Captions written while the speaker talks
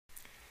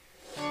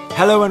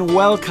Hello and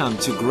welcome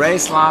to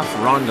Grace Life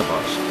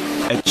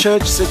Rondebosch, a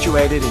church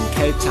situated in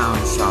Cape Town,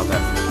 South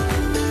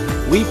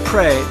Africa. We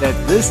pray that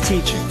this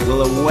teaching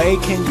will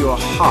awaken your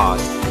heart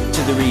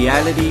to the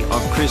reality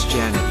of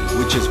Christianity,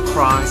 which is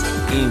Christ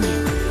in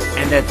you,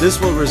 and that this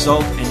will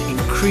result in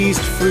increased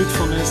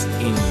fruitfulness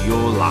in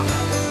your life.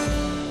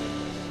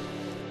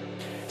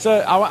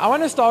 So I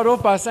want to start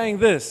off by saying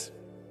this.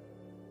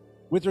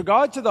 With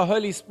regard to the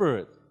Holy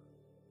Spirit,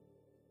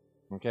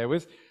 okay,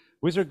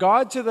 with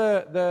regard to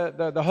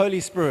the Holy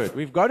Spirit,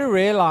 we've got to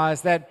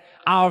realize that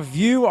our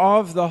view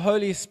of the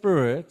Holy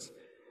Spirit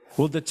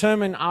will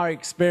determine our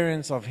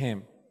experience of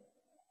Him.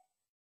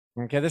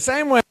 Okay, the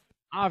same way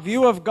our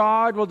view of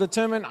God will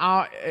determine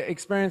our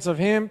experience of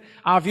Him,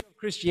 our view of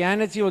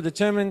Christianity will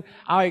determine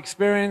our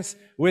experience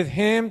with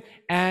Him,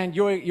 and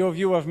your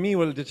view of me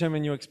will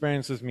determine your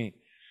experience with me.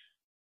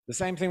 The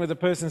same thing with the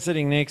person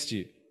sitting next to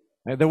you.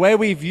 The way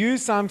we view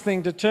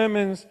something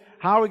determines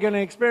how we're going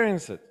to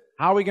experience it,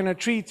 how we're going to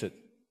treat it.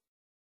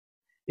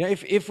 You know,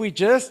 if we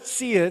just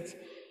see it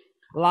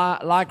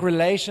like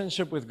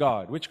relationship with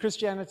God, which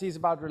Christianity is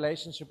about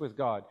relationship with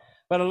God,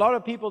 but a lot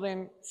of people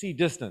then see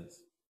distance.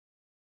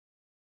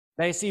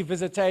 They see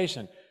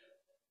visitation.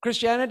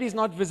 Christianity is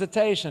not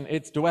visitation,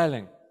 it's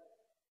dwelling.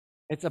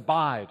 It's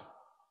abide.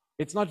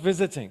 It's not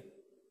visiting.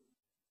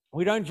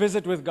 We don't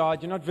visit with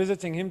God. You're not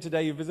visiting Him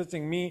today, you're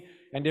visiting me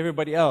and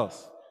everybody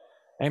else.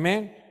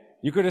 Amen?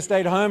 You could have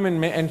stayed home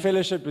and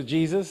fellowship with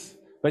Jesus,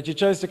 but you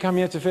chose to come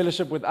here to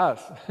fellowship with us.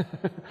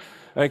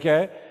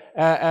 Okay?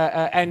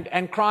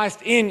 And Christ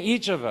in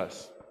each of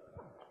us.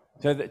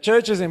 So the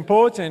church is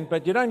important,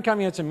 but you don't come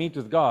here to meet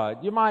with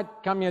God. You might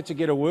come here to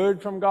get a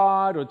word from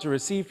God or to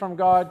receive from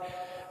God,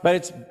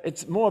 but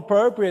it's more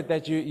appropriate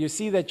that you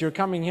see that you're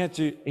coming here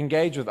to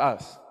engage with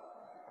us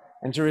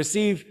and to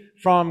receive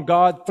from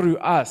God through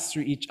us,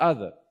 through each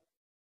other.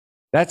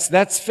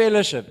 That's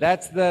fellowship.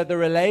 That's the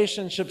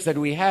relationships that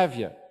we have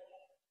here.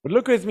 But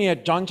look with me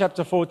at John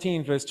chapter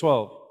 14, verse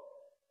 12.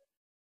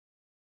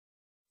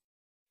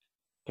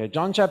 Okay,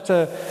 John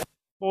chapter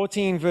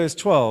 14, verse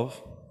 12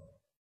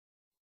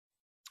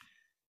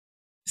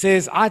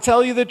 says, I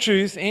tell you the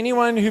truth,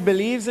 anyone who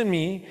believes in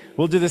me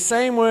will do the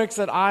same works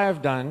that I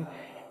have done,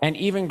 and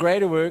even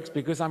greater works,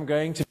 because I'm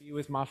going to be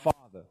with my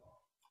Father.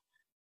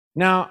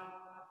 Now,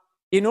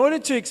 in order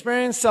to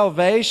experience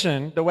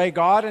salvation the way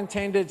God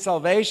intended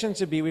salvation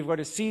to be, we've got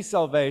to see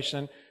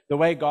salvation the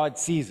way God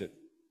sees it.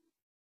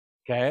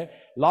 Okay?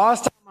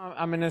 Last time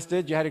I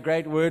ministered, you had a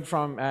great word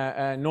from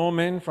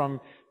Norman from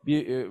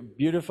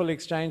Beautiful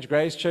Exchange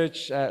Grace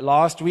Church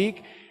last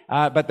week.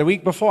 But the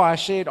week before I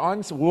shared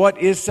on what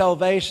is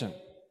salvation.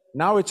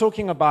 Now we're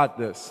talking about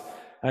this.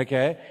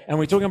 Okay? And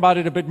we're talking about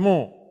it a bit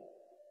more.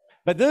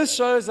 But this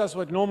shows us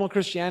what normal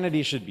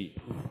Christianity should be.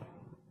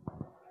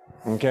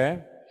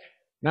 Okay?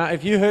 Now,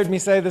 if you heard me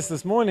say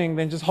this morning,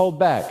 then just hold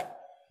back.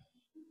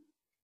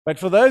 But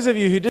for those of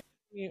you who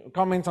didn't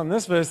comment on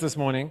this verse this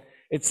morning,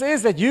 it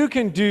says that you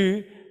can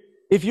do,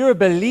 if you're a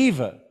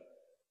believer,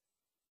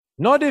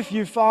 not if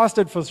you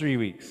fasted for 3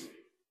 weeks.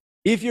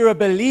 If you're a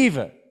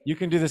believer, you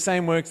can do the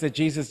same works that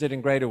Jesus did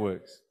and greater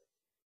works.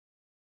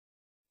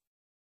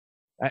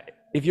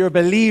 If you're a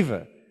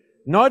believer,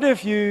 not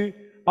if you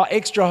are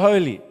extra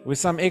holy with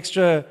some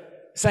extra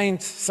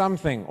saint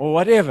something or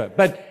whatever,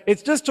 but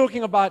it's just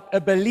talking about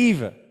a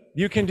believer.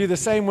 You can do the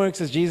same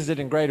works as Jesus did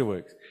and greater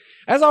works.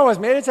 As I was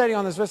meditating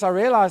on this verse, I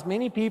realized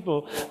many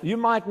people, you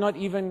might not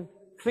even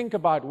think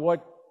about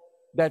what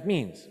that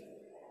means.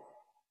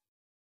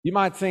 You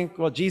might think,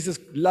 well, Jesus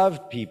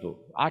loved people.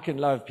 I can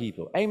love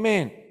people.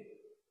 Amen.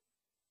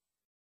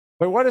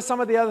 But what are some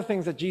of the other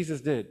things that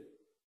Jesus did?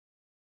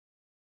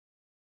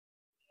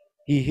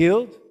 He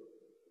healed.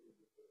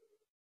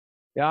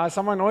 Yeah,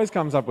 someone always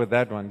comes up with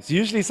that one. It's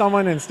usually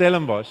someone in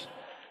Stellenbosch.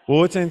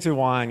 Water into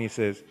wine, he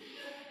says.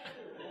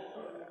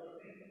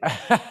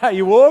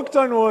 He walked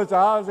on water.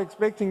 I was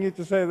expecting you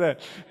to say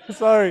that.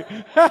 Sorry.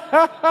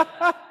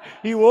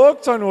 He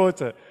walked on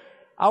water.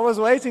 I was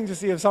waiting to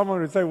see if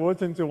someone would say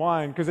water into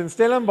wine, because in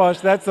Stellenbosch,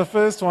 that's the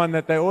first one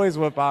that they always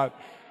whip out.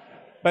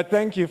 But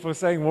thank you for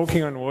saying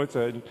walking on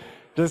water.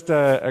 Just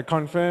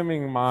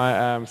confirming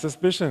my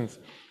suspicions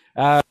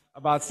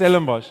about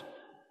Stellenbosch.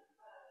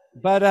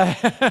 But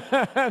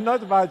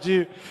not about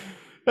you.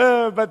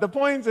 But the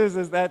point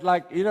is that,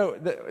 like, you know,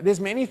 there's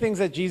many things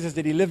that Jesus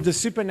did. He lived a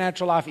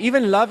supernatural life.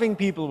 Even loving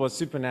people was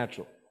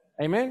supernatural.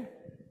 Amen?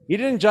 He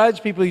didn't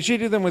judge people. He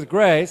treated them with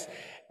grace.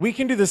 We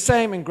can do the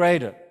same and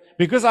greater.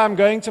 Because I'm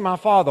going to my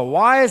Father.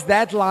 Why is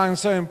that line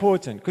so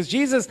important? Because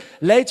Jesus,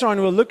 later on,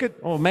 we'll look at,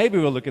 or maybe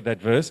we'll look at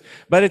that verse,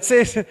 but it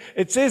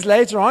says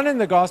later on in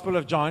the Gospel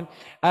of John,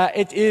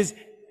 it is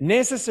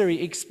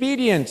necessary,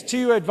 expedient, to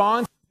your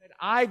advantage that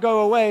I go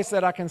away so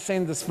that I can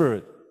send the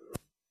Spirit.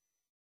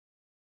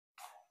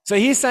 So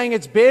he's saying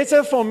it's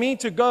better for me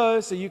to go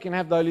so you can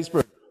have the Holy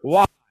Spirit.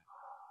 Why?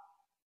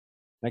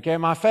 Okay,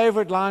 my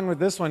favorite line with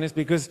this one is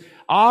because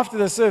after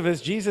the service,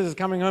 Jesus is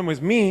coming home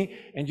with me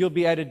and you'll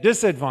be at a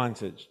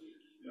disadvantage.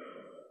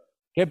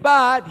 Okay,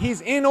 but He's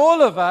in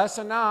all of us,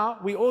 and now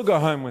we all go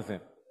home with Him.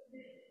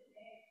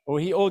 Or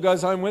He all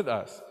goes home with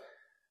us.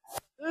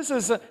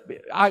 this is,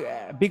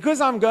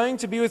 because I'm going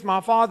to be with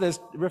my Father, is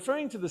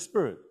referring to the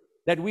Spirit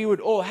that we would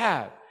all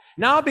have.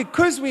 Now,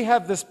 because we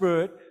have the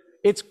Spirit,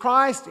 it's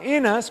Christ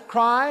in us,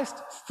 Christ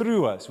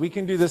through us. We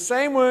can do the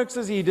same works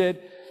as He did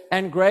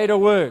and greater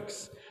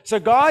works. So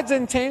God's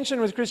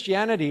intention with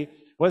Christianity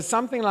was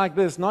something like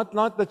this,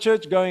 not the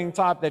church-going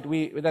type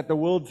that the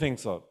world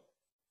thinks of.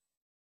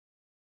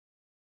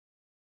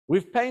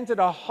 We've painted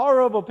a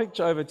horrible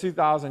picture over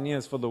 2,000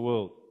 years for the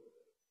world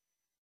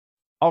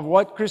of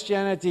what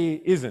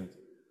Christianity isn't,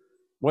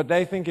 what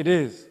they think it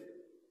is.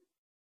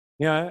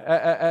 You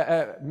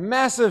know,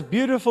 massive,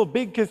 beautiful,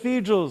 big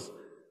cathedrals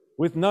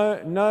with no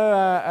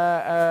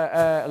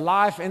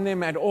life in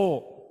them at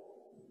all.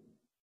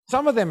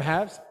 Some of them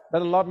have,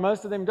 but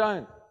most of them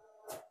don't.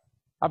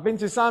 I've been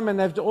to some,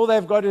 and all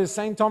they've got is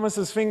St.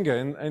 Thomas's finger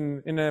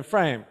in a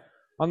frame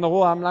on the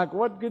wall. I'm like,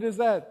 what good is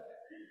that?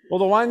 Or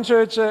the one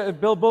church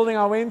building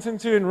I went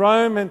into in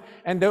Rome,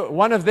 and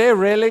one of their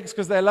relics,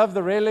 because they love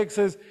the relics,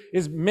 is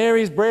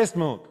Mary's breast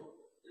milk.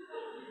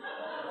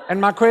 And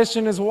my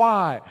question is,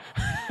 why?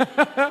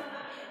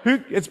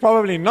 It's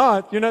probably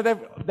not. You know,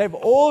 they've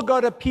all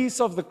got a piece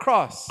of the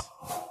cross.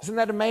 Isn't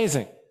that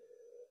amazing?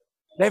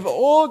 They've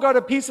all got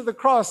a piece of the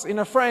cross in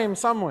a frame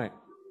somewhere.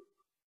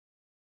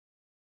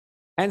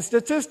 And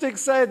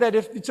statistics say that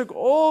if you took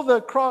all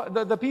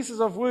the pieces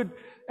of wood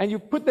and you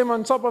put them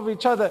on top of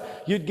each other,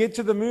 you'd get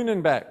to the moon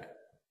and back.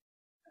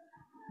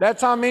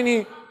 That's how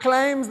many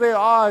claims there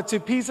are to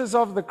pieces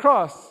of the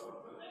cross.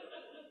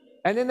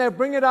 And then they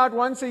bring it out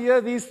once a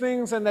year, these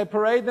things, and they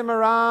parade them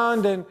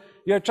around, and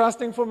you're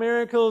trusting for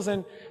miracles,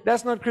 and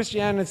that's not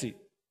Christianity.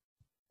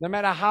 No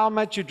matter how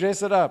much you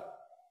dress it up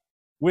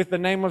with the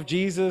name of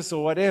Jesus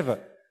or whatever.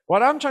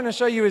 What I'm trying to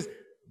show you is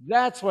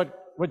that's what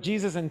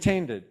Jesus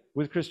intended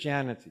with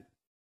Christianity.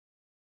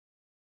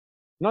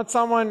 Not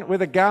someone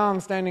with a gown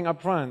standing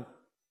up front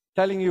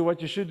telling you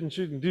what you should and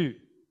shouldn't do.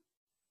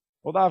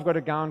 Although I've got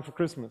a gown for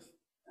Christmas.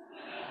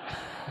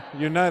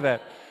 You know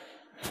that.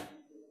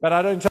 But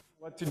I don't tell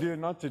you what to do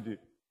and not to do.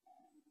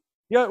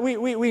 Yeah,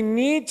 we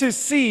need to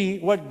see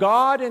what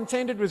God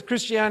intended with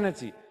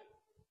Christianity.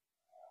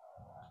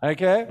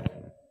 Okay?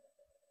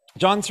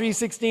 John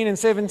 3:16 and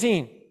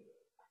 17.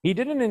 He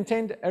didn't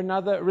intend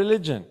another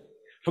religion.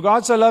 For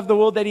God so loved the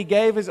world that He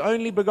gave His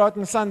only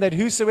begotten Son, that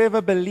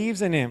whosoever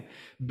believes in Him,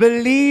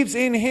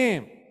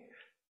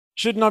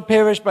 should not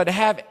perish but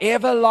have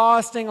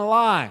everlasting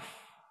life.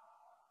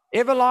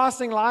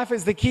 Everlasting life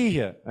is the key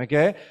here,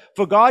 okay?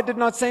 For God did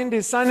not send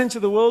His Son into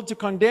the world to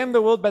condemn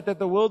the world, but that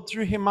the world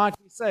through Him might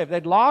be saved.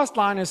 That last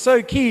line is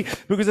so key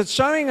because it's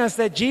showing us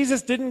that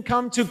Jesus didn't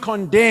come to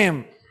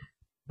condemn.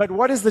 But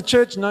what is the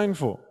church known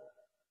for?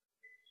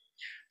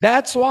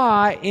 That's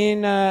why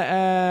in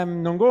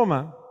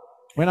Nongoma,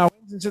 when I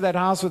went into that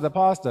house with the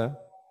pastor,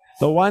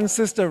 the one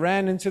sister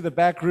ran into the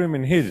back room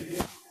and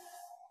hid.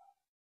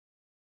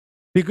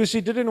 Because she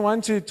didn't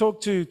want to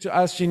talk to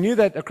us. She knew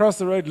that across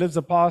the road lives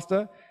a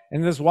pastor,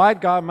 and this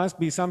white guy must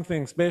be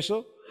something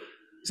special.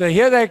 So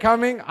here they're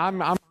coming,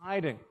 I'm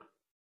hiding.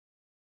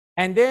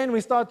 And then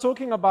we start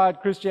talking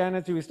about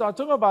Christianity, we start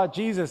talking about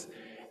Jesus,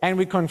 and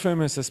we confirm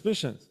her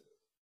suspicions.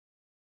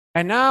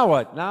 And now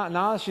what?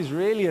 Now she's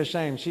really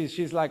ashamed.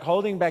 She's like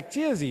holding back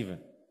tears even.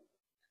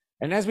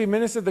 And as we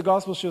ministered the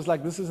gospel, she was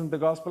like, this isn't the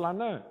gospel I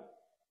know.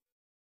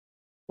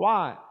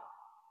 Why?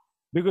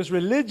 Because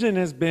religion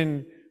has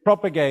been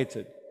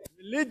propagated.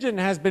 Religion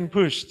has been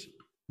pushed,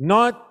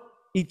 not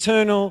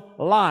eternal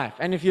life.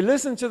 And if you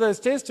listen to those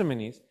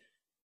testimonies,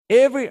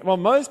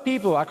 most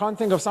people, I can't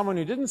think of someone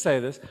who didn't say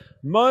this,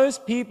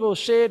 most people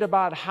shared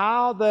about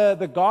how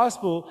the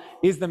gospel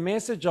is the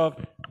message of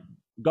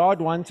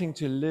God wanting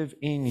to live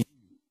in you.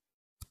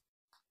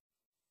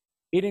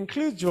 It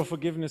includes your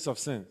forgiveness of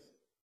sins.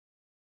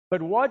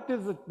 But what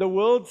does the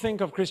world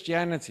think of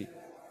Christianity?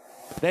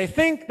 They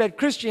think that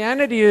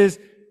Christianity is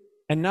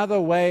another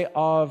way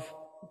of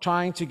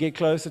trying to get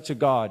closer to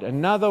God,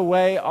 another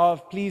way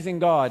of pleasing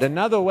God,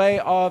 another way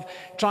of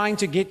trying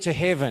to get to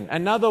heaven,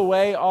 another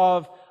way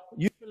of,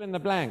 you fill in the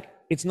blank.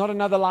 It's not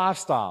another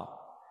lifestyle.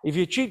 If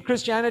you treat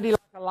Christianity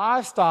like a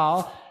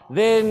lifestyle,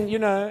 then, you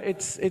know,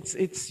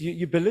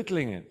 you're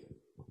belittling it.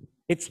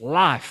 It's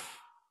life.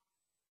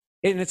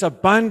 And it's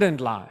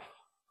abundant life.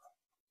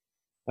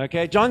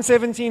 Okay, John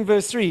 17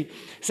 verse 3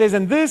 says,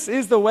 and this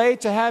is the way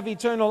to have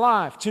eternal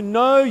life, to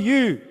know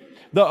you,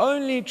 the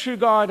only true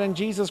God, and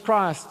Jesus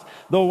Christ,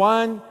 the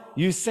one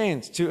you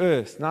sent to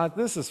earth. Now,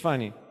 this is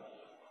funny,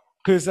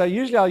 because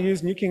usually I'll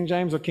use New King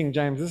James or King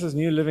James. This is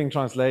New Living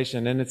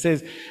Translation, and it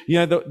says,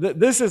 you know,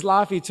 this is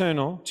life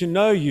eternal, to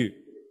know you.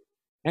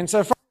 And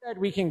so from that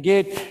we can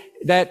get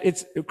that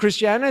it's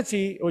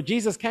Christianity, or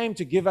Jesus came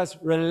to give us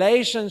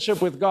relationship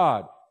with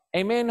God.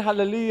 Amen,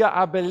 hallelujah.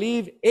 I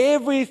believe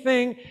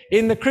everything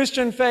in the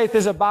Christian faith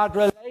is about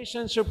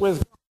relationship with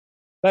God.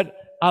 But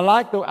I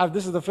like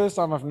this is the first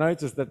time I've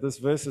noticed that this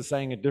verse is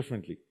saying it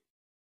differently.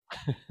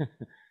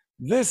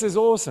 This is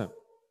awesome.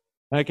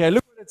 Okay,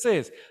 look what it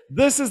says.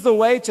 This is the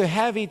way to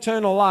have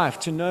eternal life,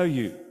 to know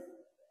you.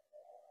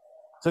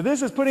 So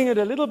this is putting it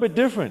a little bit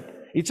different.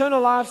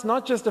 Eternal life's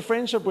not just a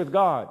friendship with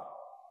God.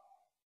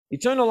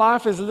 Eternal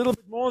life is a little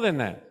bit more than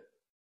that.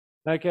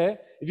 Okay?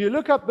 If you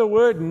look up the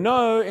word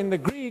know in the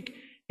Greek,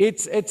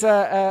 it's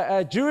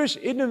a Jewish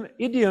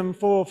idiom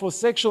for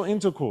sexual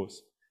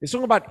intercourse. It's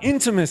talking about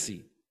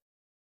intimacy.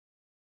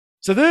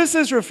 So this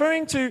is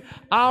referring to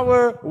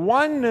our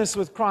oneness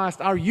with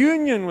Christ, our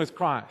union with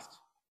Christ.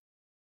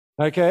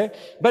 Okay?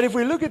 But if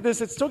we look at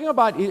this, it's talking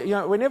about,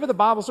 whenever the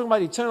Bible's talking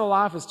about eternal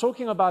life, it's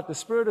talking about the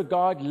Spirit of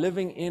God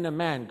living in a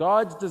man.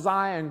 God's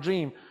desire and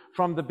dream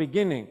from the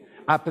beginning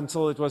up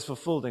until it was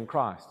fulfilled in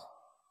Christ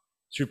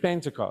through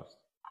Pentecost.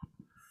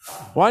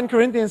 1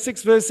 Corinthians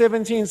 6 verse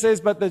 17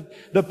 says, but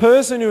the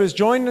person who is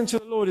joined unto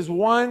the Lord is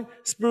one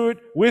spirit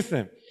with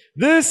him.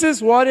 This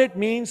is what it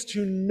means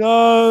to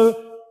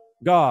know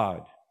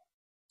God,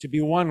 to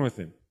be one with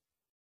him,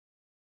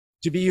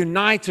 to be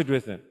united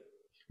with him.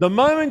 The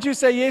moment you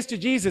say yes to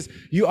Jesus,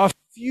 you are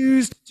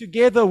fused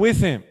together with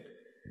him.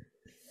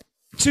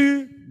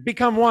 Two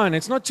become one.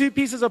 It's not two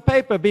pieces of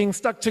paper being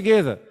stuck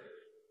together.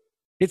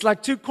 It's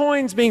like two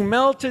coins being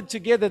melted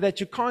together that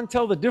you can't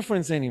tell the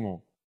difference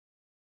anymore.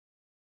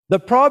 The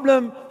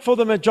problem for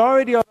the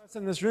majority of us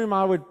in this room,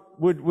 I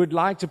would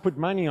like to put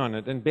money on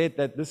it and bet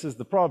that this is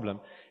the problem,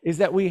 is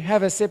that we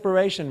have a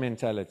separation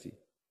mentality.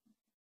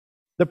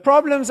 The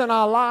problems in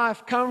our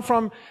life come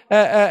from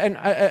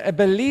a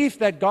belief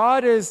that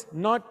God is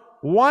not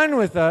one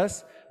with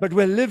us, but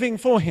we're living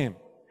for him.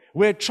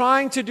 We're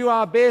trying to do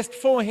our best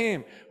for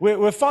him.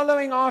 We're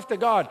following after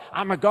God.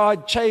 I'm a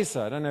God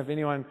chaser. I don't know if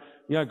anyone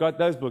got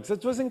those books.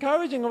 It was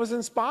encouraging. It was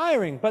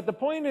inspiring. But the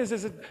point is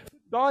that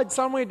God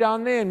somewhere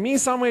down there and me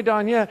somewhere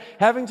down here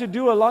having to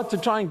do a lot to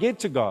try and get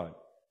to God.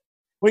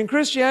 When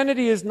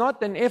Christianity is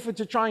not an effort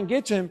to try and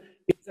get to him,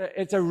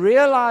 it's a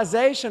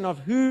realization of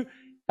who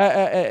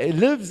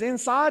lives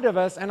inside of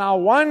us and our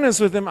oneness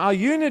with him, our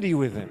unity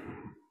with him.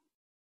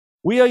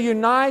 We are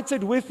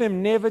united with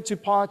him, never to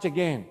part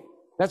again.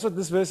 That's what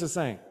this verse is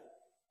saying.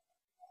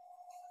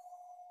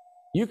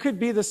 You could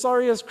be the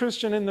sorriest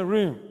Christian in the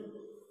room.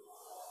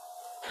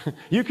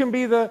 You can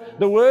be the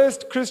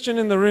worst Christian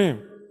in the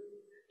room.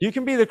 You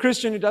can be the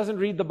Christian who doesn't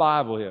read the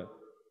Bible here.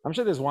 I'm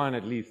sure there's one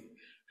at least.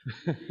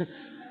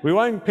 We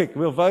won't pick.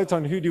 We'll vote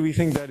on who do we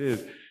think that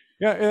is.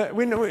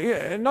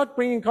 We're not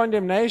bringing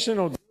condemnation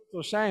or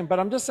shame, but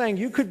I'm just saying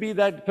you could be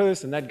that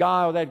person, that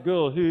guy or that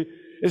girl who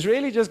is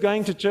really just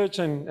going to church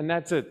and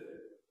that's it.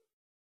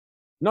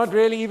 Not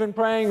really even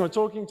praying or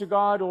talking to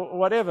God or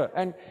whatever.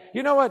 And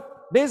you know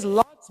what? There's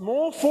lots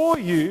more for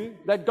you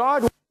that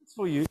God wants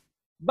for you,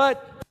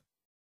 but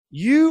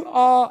you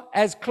are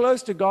as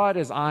close to God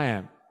as I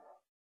am.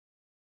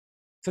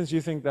 Since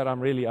you think that I'm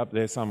really up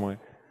there somewhere.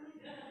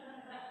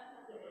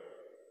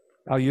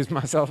 I'll use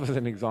myself as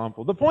an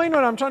example. The point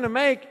what I'm trying to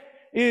make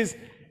is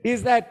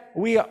that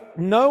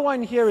no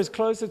one here is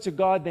closer to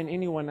God than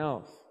anyone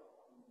else.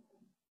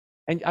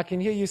 And I can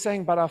hear you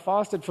saying, but I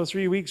fasted for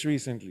 3 weeks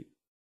recently.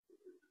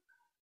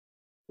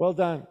 Well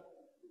done.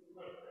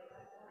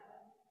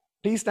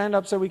 Please stand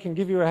up so we can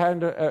give you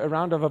a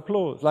round of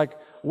applause. Like,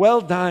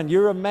 well done,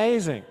 you're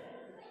amazing.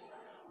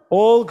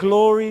 All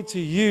glory to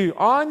you.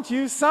 Aren't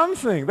you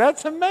something?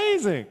 That's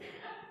amazing.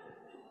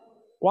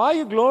 Why are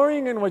you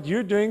glorying in what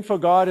you're doing for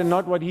God and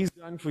not what he's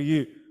done for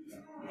you?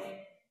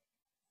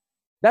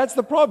 That's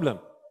the problem.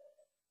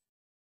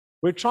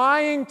 We're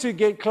trying to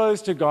get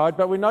close to God,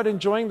 but we're not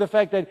enjoying the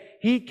fact that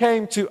he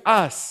came to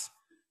us.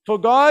 For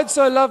God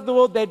so loved the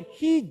world that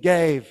he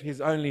gave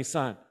his only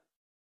son.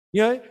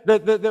 You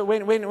know,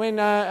 when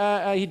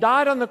he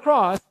died on the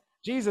cross,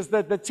 Jesus,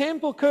 the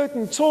temple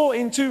curtain tore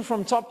in two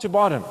from top to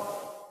bottom.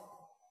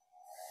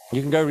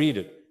 You can go read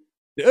it.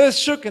 The earth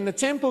shook and the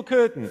temple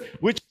curtain,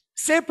 which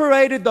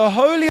separated the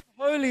Holy of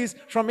Holies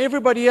from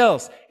everybody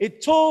else,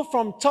 it tore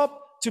from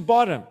top to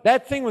bottom.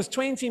 That thing was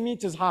 20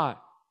 meters high.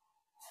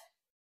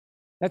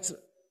 That's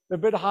a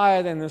bit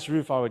higher than this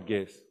roof, I would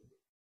guess.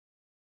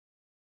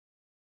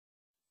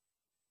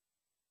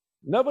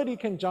 Nobody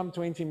can jump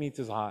 20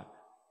 meters high.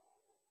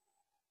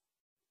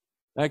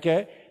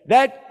 Okay?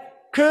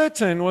 That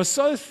curtain was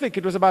so thick,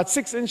 it was about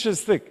 6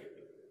 inches thick,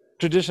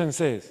 tradition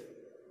says.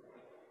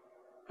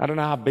 I don't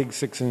know how big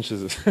 6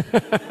 inches is.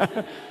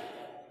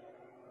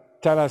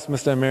 Tell us,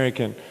 Mr.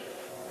 American.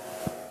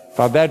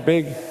 About that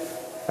big?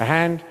 A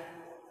hand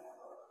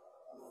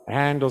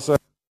or so.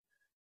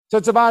 So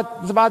it's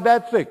about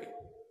that thick.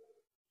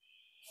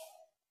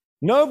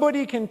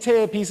 Nobody can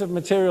tear a piece of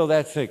material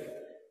that thick.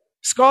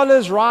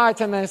 Scholars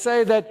write and they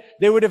say that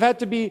there would have had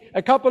to be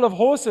a couple of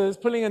horses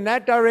pulling in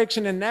that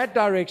direction,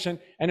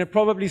 and it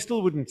probably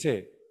still wouldn't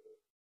tear.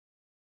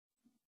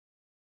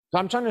 So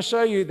I'm trying to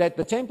show you that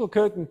the temple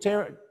curtain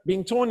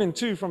being torn in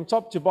two from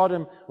top to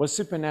bottom was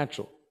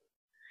supernatural.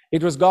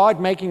 It was God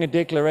making a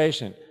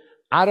declaration.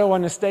 I don't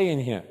want to stay in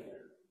here.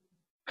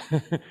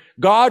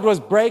 God was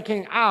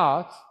breaking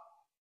out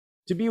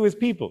to be with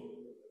people.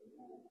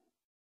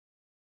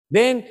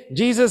 Then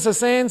Jesus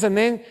ascends and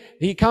then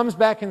he comes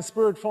back in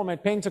spirit form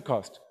at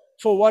Pentecost.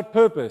 For what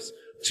purpose?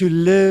 To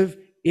live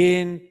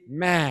in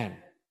man.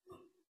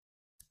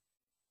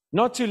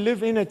 Not to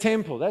live in a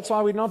temple. That's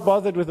why we're not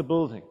bothered with a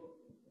building.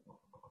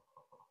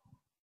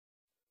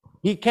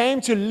 He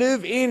came to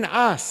live in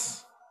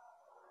us.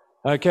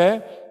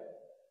 Okay?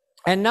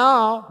 And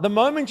now, the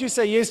moment you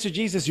say yes to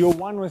Jesus, you're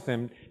one with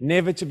Him,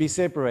 never to be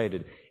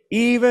separated,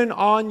 even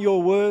on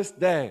your worst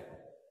day.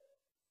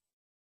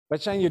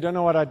 But Shane, you don't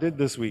know what I did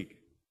this week.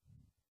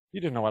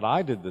 You don't know what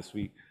I did this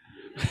week.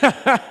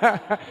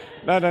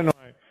 No, don't know.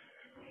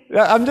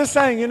 I'm just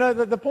saying,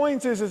 the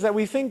point is that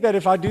we think that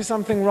if I do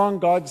something wrong,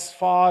 God's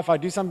far. If I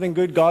do something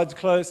good, God's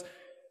close.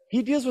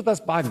 He deals with us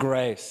by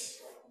grace,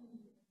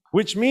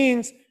 which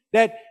means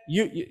that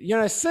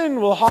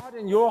sin will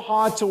harden your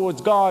heart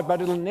towards God,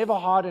 but it'll never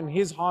harden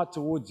His heart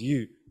towards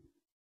you.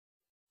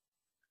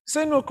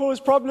 Sin will cause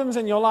problems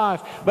in your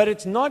life, but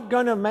it's not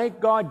going to make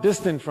God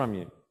distant from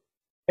you.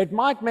 It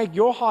might make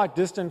your heart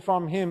distant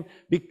from Him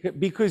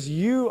because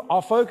you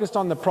are focused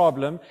on the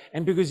problem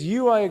and because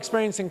you are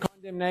experiencing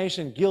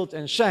condemnation, guilt,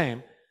 and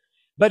shame.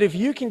 But if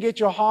you can get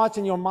your heart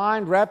and your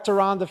mind wrapped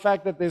around the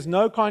fact that there's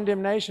no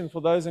condemnation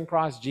for those in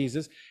Christ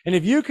Jesus, and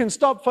if you can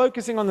stop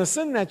focusing on the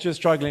sin that you're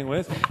struggling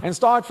with and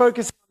start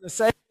focusing on the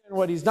Savior and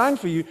what He's done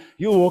for you,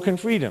 you'll walk in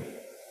freedom.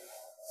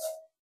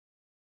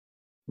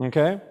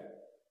 Okay?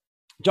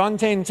 John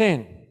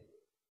 10:10.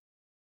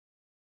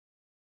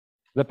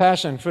 The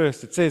Passion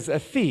first. It says, a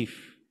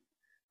thief.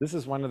 This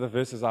is one of the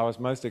verses I was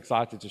most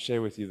excited to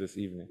share with you this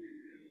evening.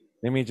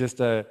 Let me just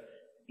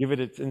give it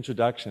its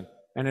introduction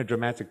and a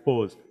dramatic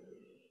pause.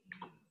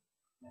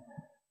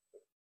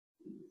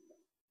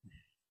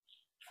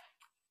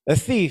 A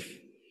thief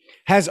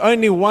has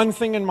only one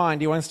thing in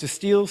mind. He wants to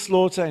steal,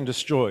 slaughter, and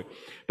destroy.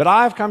 But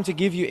I have come to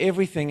give you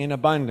everything in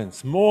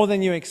abundance, more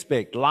than you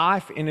expect,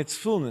 life in its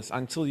fullness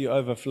until you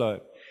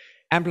overflow.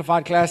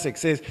 Amplified Classic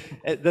says,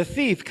 the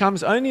thief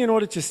comes only in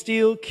order to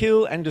steal,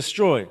 kill, and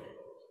destroy.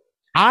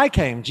 I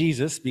came,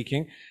 Jesus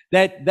speaking,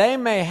 that they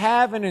may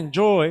have and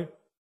enjoy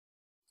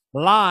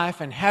life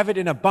and have it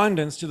in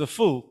abundance to the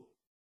full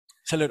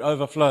till it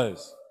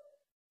overflows.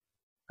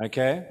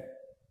 Okay?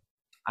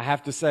 I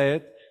have to say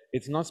it.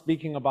 It's not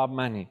speaking about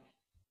money.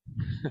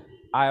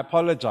 I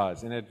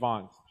apologize in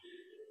advance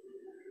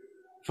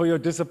for your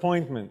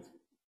disappointment.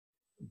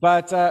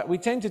 But we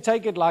tend to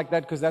take it like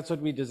that because that's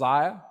what we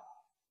desire.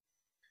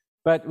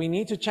 But we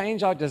need to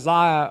change our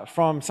desire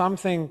from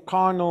something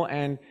carnal,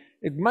 and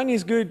if money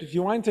is good, if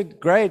you want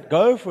it, great,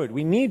 go for it.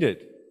 We need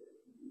it.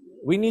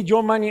 We need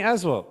your money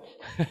as well.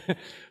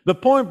 The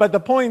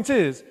point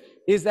is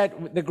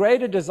that the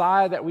greater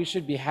desire that we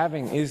should be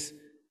having is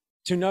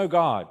to know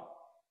God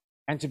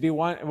and to be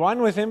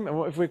one with Him.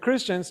 If we're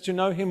Christians, to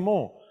know Him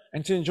more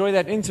and to enjoy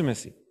that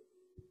intimacy.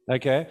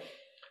 Okay?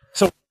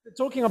 So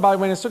talking about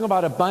when it's talking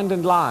about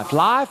abundant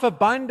life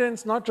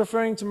abundance, not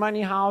referring to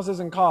money, houses,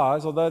 and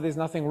cars, although there's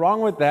nothing wrong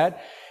with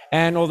that,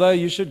 and although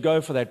you should go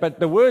for that. But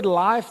the word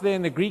life there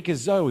in the Greek is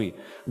Zoe,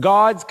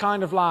 God's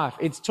kind of life.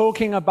 It's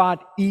talking about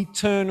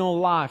eternal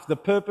life, the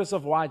purpose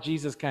of why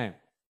Jesus came.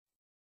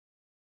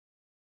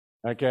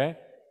 Okay?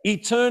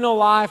 Eternal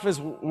life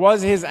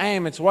was His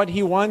aim. It's what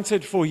He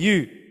wanted for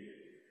you.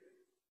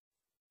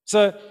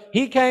 So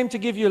He came to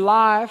give you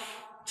life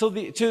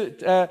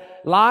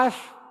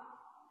life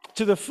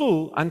to the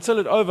full until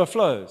it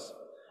overflows.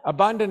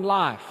 Abundant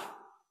life.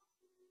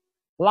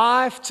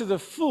 Life to the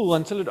full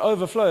until it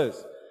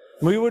overflows.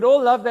 We would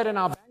all love that in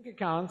our bank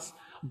accounts,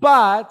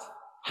 but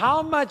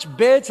how much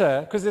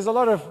better, because there's a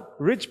lot of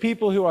rich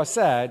people who are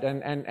sad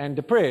and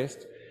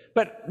depressed,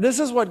 but this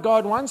is what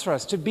God wants for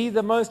us, to be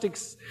the most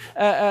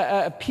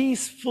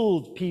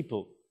peace-filled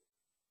people,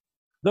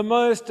 the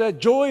most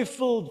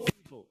joy-filled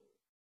people,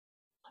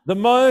 the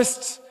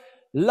most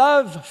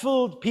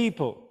love-filled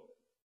people,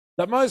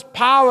 the most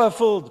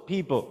powerful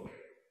people.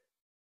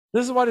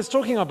 This is what it's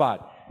talking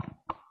about.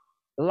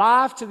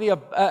 Life to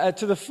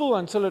the full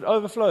until it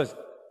overflows.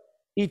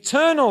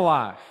 Eternal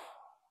life.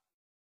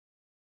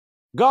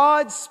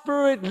 God's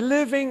Spirit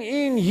living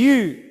in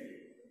you.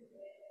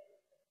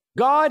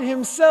 God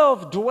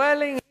Himself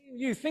dwelling in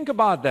you. Think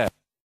about that.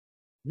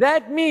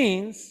 That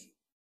means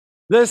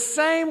the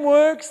same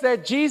works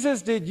that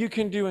Jesus did, you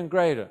can do in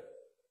greater.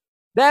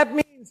 That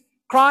means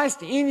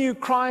Christ in you,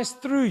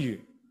 Christ through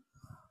you.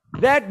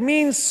 That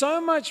means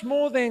so much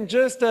more than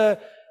just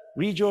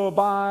read your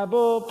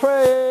Bible,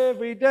 pray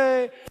every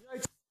day.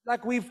 It's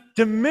like we've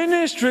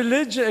diminished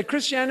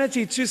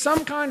Christianity to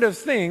some kind of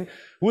thing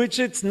which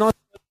it's not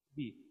supposed to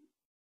be.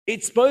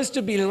 It's supposed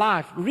to be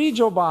life. Read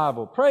your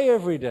Bible, pray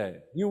every day.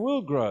 You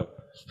will grow.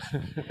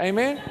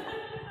 Amen?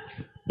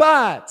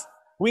 But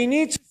we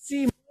need to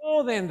see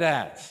more than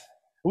that.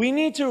 We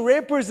need to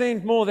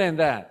represent more than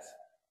that.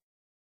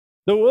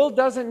 The world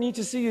doesn't need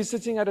to see you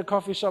sitting at a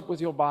coffee shop with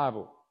your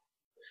Bible.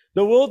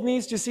 The world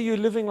needs to see you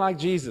living like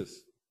Jesus.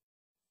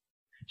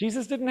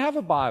 Jesus didn't have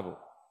a Bible.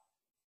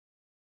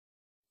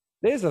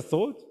 There's a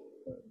thought.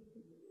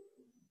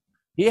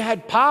 He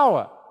had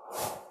power.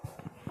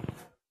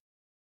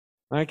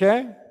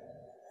 Okay?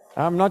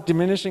 I'm not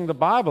diminishing the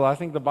Bible. I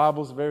think the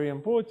Bible's very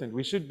important.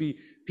 We should be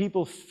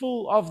people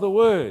full of the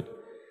Word.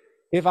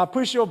 If I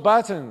push your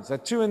buttons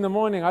at 2 a.m,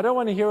 I don't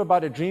want to hear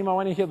about a dream. I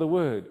want to hear the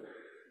Word.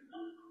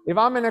 If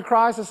I'm in a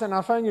crisis and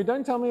I phone you,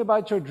 don't tell me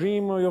about your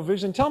dream or your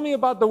vision. Tell me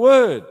about the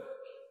Word.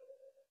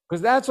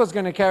 because that's what's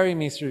going to carry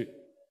me through.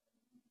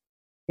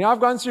 You know,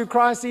 I've gone through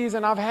crises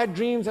and I've had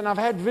dreams and I've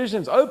had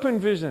visions, open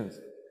visions.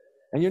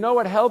 And you know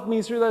what helped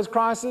me through those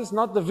crises?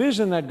 Not the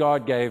vision that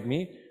God gave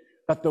me,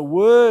 but the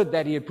word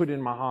that He had put in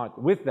my heart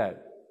with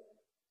that.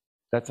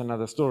 That's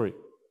another story.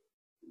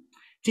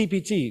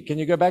 TPT, can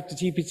you go back to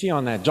TPT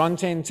on that? John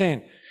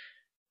 10:10.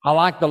 I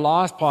like the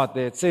last part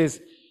there. It says,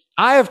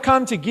 I have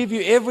come to give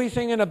you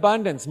everything in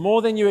abundance,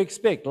 more than you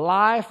expect,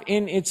 life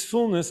in its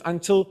fullness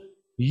until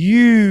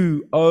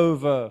you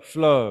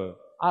overflow.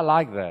 I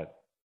like that.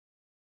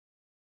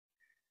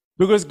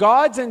 Because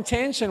God's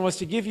intention was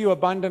to give you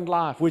abundant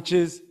life, which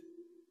is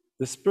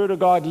the Spirit of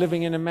God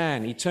living in a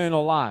man,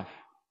 eternal life.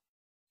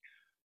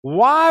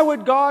 Why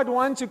would God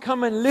want to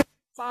come and live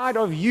inside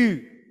of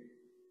you?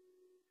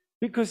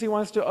 Because He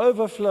wants to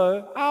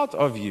overflow out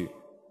of you.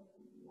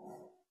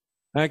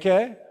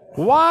 Okay?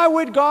 Why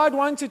would God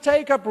want to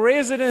take up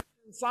residence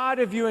inside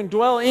of you and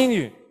dwell in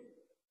you?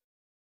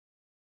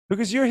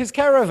 Because you're His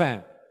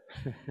caravan.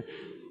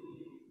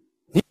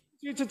 He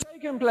wants you to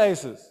take Him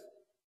places.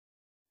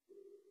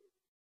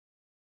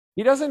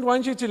 He doesn't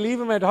want you to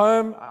leave Him at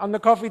home on the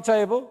coffee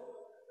table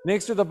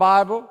next to the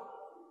Bible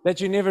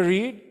that you never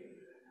read.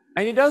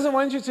 And He doesn't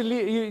want you to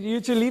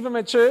leave Him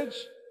at church.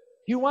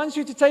 He wants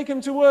you to take Him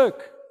to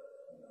work.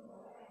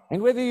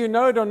 And whether you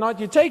know it or not,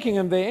 you're taking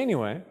Him there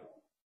anyway.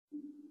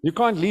 You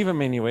can't leave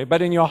Him anyway,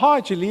 but in your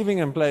heart, you're leaving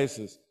Him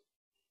places.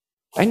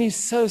 And He's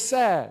so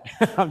sad.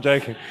 I'm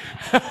joking.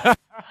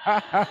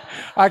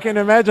 I can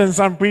imagine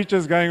some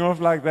preachers going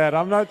off like that.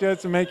 I'm not here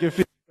to make you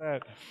feel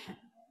sad.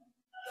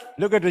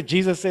 Look at what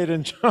Jesus said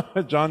in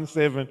John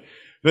 7,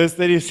 verse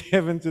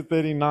 37 to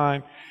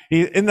 39.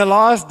 In the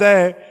last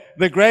day,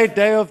 the great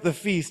day of the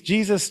feast,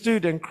 Jesus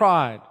stood and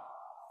cried.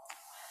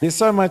 There's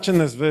so much in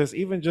this verse,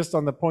 even just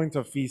on the point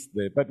of feast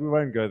there, but we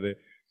won't go there.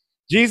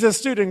 Jesus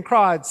stood and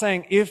cried,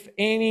 saying, if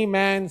any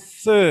man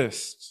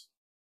thirst.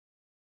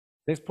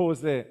 Let's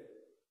pause there.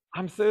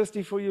 I'm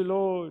thirsty for you,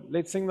 Lord.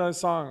 Let's sing those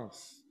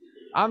songs.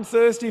 I'm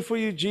thirsty for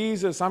you,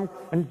 Jesus. I'm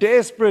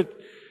desperate.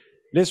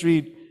 Let's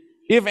read.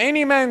 If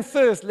any man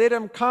thirst, let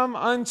him come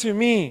unto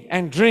me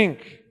and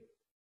drink.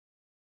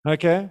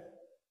 Okay?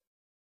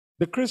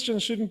 The Christian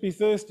shouldn't be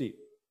thirsty.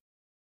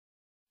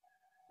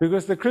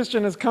 Because the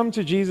Christian has come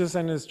to Jesus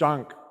and is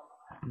drunk.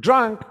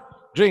 Drunk,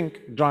 drink,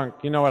 drunk.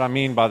 You know what I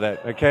mean by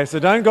that, okay? So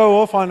don't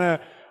go off on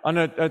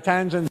a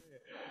tangent.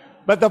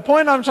 But the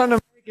point I'm trying to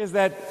make is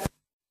that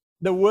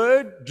the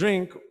word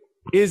drink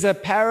is a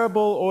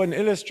parable or an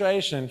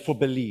illustration for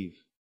believe.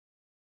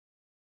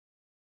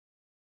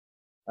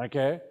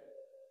 Okay?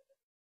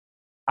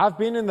 I've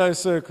been in those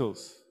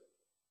circles.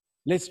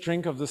 Let's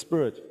drink of the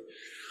Spirit.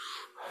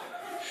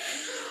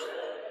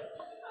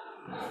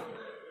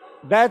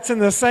 That's in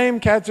the same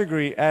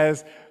category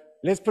as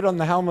let's put on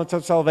the helmet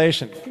of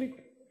salvation.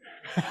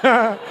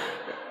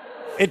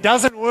 It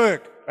doesn't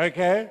work,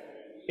 okay?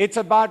 It's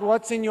about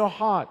what's in your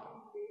heart.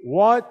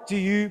 What do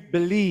you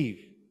believe?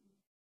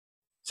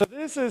 So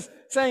this is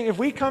saying if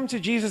we come to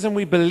Jesus and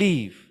we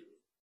believe,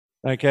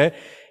 okay,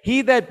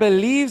 he that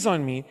believes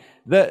on me,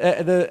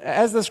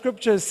 as the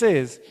scripture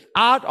says,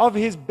 out of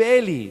his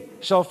belly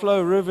shall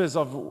flow rivers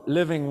of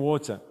living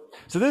water.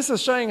 So this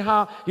is showing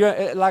how,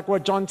 like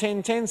what John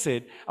 10:10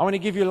 said, I want to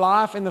give you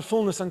life in the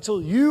fullness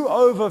until you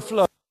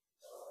overflow.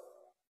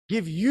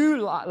 Give you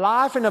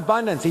life in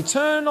abundance,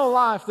 eternal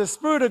life, the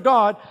Spirit of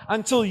God,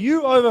 until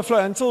you overflow,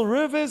 until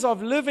rivers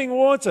of living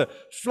water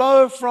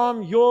flow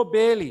from your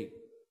belly.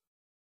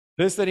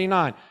 Verse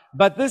 39,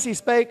 but this he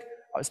spake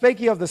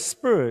he of the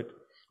Spirit,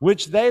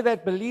 which they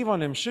that believe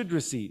on him should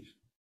receive.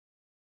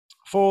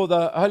 For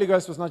the Holy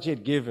Ghost was not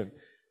yet given,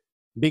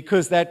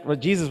 because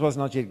Jesus was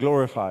not yet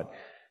glorified.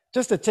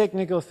 Just a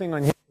technical thing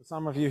on here for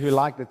some of you who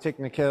like the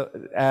technical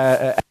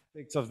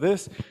aspects of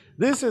this.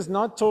 This is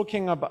not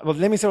talking about, well,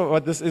 let me say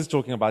what this is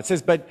talking about. It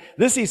says, but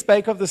this he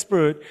spake of the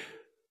Spirit,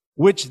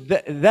 which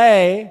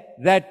they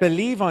that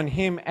believe on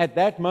him at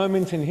that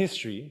moment in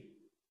history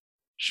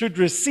should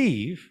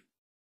receive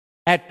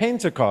at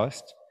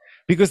Pentecost,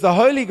 because the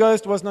Holy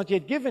Ghost was not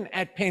yet given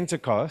at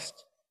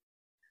Pentecost,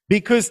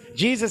 because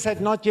Jesus had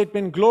not yet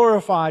been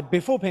glorified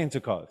before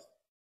Pentecost.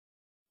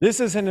 This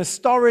is an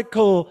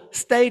historical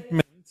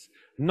statement,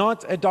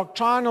 not a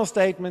doctrinal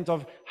statement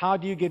of how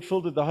do you get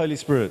filled with the Holy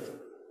Spirit.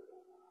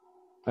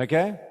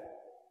 Okay?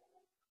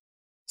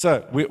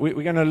 So we're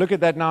going to look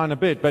at that now in a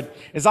bit. But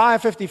Isaiah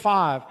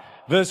 55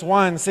 verse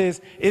 1 says,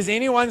 is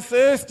anyone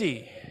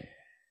thirsty?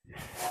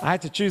 I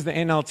had to choose the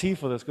NLT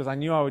for this because I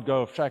knew I would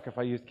go off track if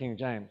I used King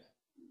James.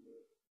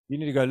 You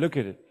need to go look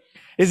at it.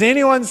 Is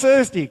anyone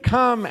thirsty?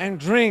 Come and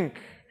drink.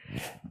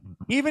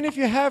 Even if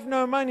you have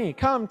no money,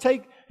 come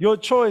take your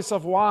choice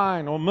of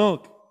wine or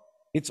milk.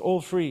 It's all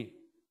free.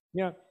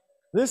 You know,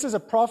 this is a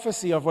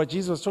prophecy of what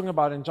Jesus was talking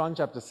about in John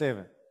chapter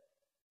 7.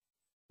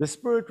 The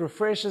Spirit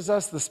refreshes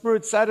us. The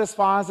Spirit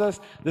satisfies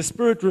us. The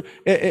Spirit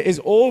is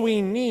all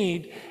we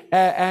need.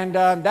 And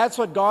that's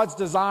what God's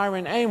desire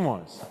and aim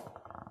was.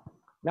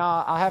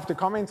 Now, I have to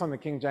comment on the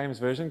King James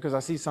Version because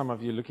I see some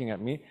of you looking at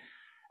me.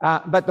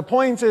 But the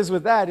point is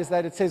with that is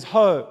that it says,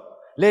 ho,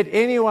 let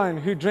anyone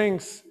who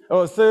drinks,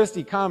 or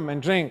thirsty, come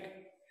and drink.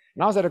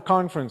 And I was at a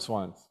conference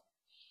once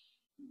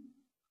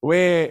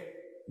where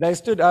they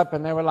stood up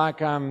and they were like,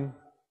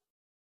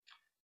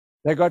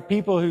 they got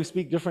people who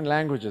speak different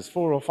languages,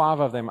 4 or 5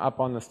 of them up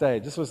on the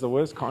stage. This was the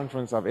worst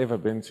conference I've ever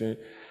been to.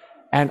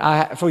 And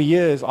for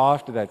years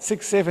after that,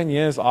 6, 7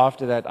 years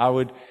after that,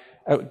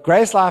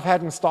 Grace Life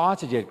hadn't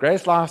started yet.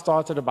 Grace Life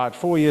started about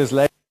 4 years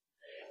later.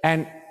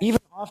 And even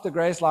after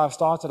Grace Life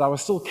started, I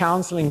was still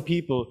counseling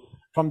people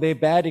from their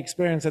bad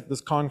experience at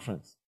this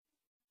conference,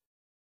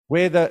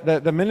 where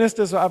the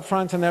ministers were up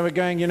front and they were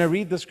going,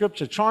 read the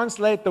scripture,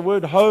 translate the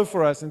word ho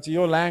for us into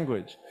your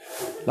language.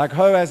 Like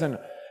ho as in,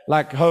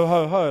 like ho,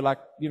 ho, ho, like,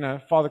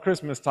 Father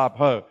Christmas type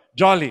ho,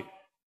 jolly.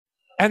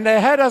 And they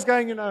had us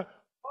going,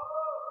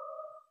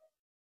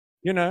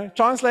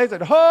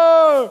 translated,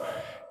 ho!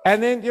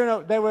 And then,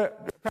 they were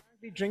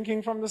apparently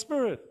drinking from the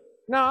Spirit.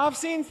 Now, I've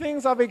seen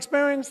things, I've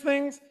experienced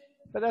things,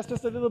 but that's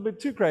just a little bit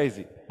too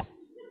crazy.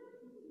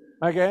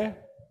 Okay?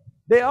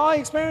 There are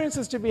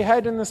experiences to be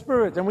had in the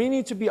Spirit, and we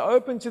need to be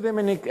open to them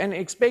and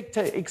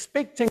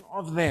expecting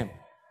of them.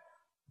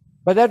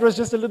 But that was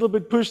just a little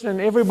bit pushed,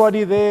 and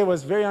everybody there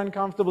was very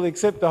uncomfortable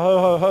except the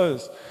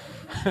ho-ho-hos.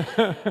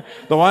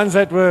 The ones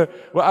that were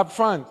up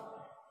front.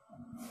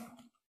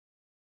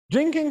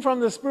 Drinking from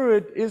the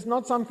Spirit is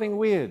not something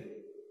weird.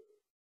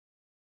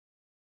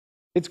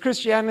 It's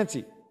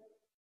Christianity.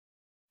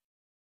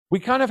 We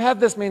kind of have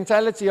this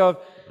mentality of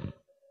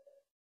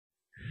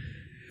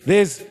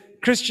there's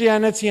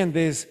Christianity and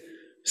there's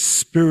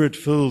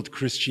Spirit-filled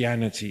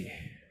Christianity.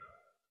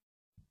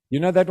 You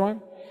know that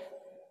one?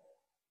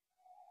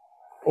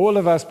 All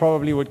of us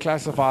probably would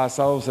classify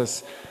ourselves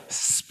as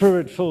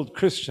Spirit-filled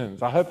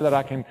Christians. I hope that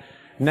I can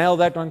nail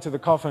that one to the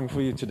coffin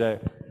for you today,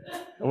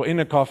 or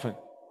in a coffin.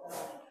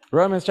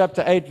 Romans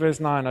chapter 8, verse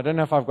 9. I don't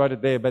know if I've got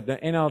it there, but the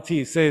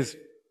NLT says,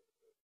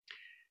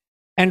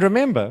 "And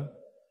remember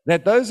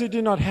that those who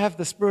do not have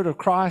the Spirit of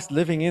Christ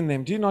living in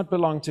them do not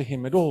belong to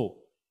Him at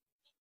all."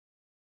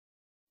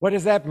 What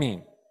does that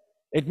mean?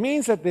 It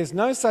means that there's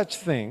no such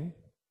thing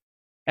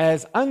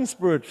as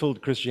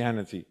unspirit-filled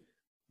Christianity.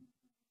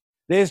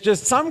 There's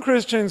just some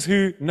Christians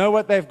who know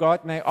what they've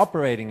got and they're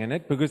operating in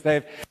it because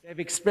they've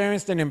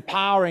experienced an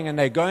empowering and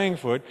they're going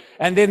for it.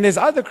 And then there's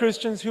other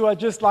Christians who are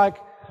just like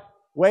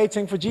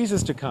waiting for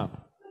Jesus to come.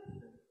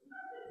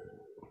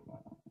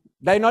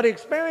 They're not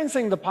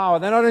experiencing the power.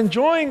 They're not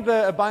enjoying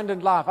the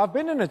abundant life. I've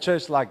been in a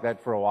church like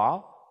that for a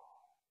while.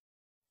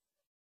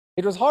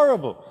 It was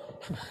horrible.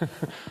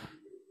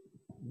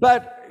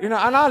 But, and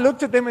I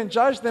looked at them and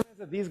judged them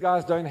that these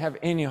guys don't have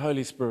any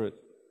Holy Spirit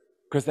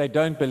because they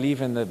don't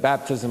believe in the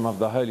baptism of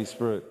the Holy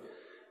Spirit.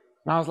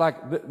 And I was like,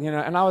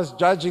 and I was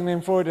judging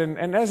them for it.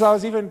 And as I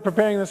was even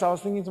preparing this, I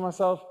was thinking to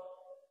myself,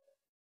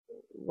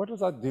 what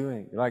was I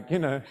doing? Like,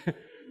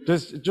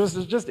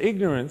 just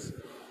ignorance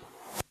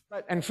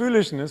and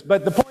foolishness.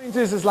 But the point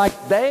is like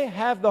they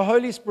have the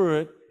Holy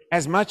Spirit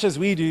as much as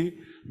we do.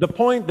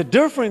 The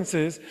difference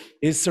is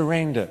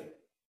surrender.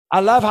 I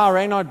love how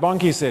Reinhard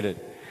Bonnke said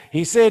it.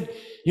 He said,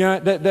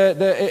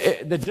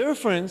 the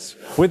difference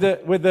with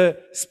the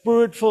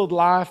Spirit-filled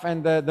life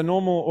and the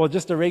normal or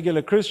just a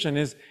regular Christian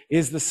is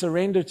the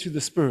surrender to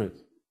the Spirit.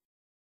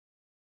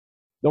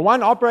 The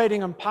one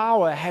operating in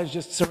power has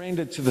just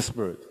surrendered to the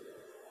Spirit.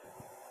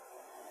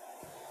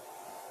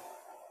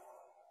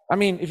 I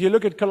mean, if you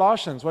look at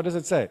Colossians, what does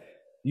it say?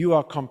 You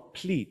are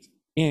complete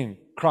in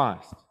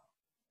Christ.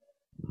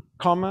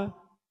 Comma,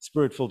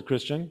 Spirit-filled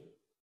Christian.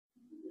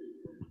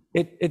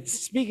 It's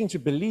speaking to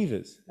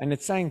believers, and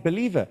it's saying,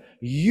 believer,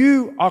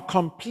 you are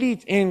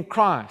complete in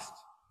Christ.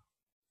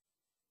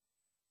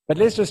 But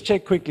let's just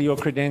check quickly your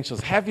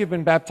credentials. Have you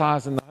been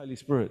baptized in the Holy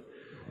Spirit?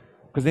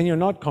 Because then you're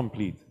not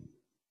complete.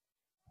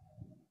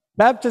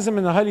 Baptism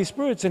in the Holy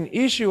Spirit is an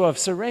issue of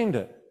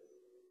surrender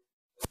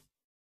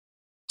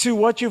to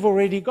what you've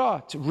already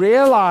got,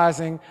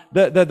 realizing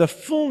the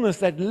fullness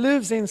that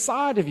lives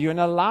inside of you and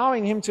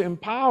allowing Him to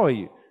empower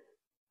you.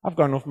 I've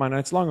gone off my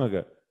notes long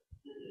ago.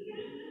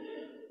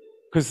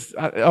 Because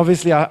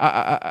obviously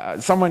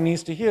someone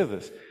needs to hear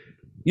this.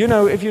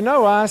 If you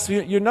know us,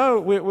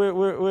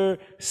 we're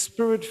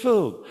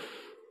Spirit-filled.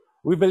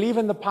 We believe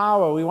in the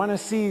power. We want to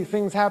see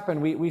things happen.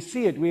 We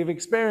see it. We've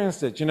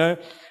experienced it.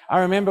 I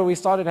remember we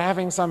started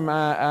having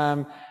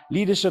some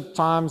leadership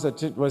times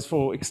that it was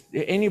for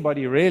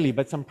anybody really,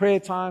 but some prayer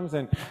times.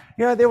 And,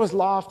 there was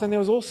laughter and there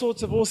was all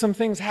sorts of awesome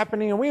things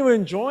happening. And we were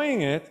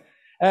enjoying it.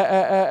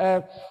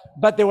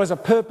 But there was a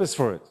purpose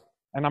for it.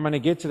 And I'm going to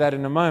get to that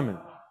in a moment.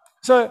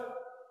 So,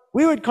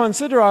 we would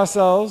consider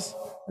ourselves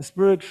a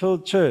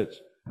Spirit-filled church.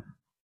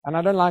 And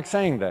I don't like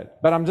saying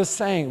that, but I'm just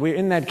saying we're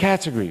in that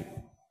category.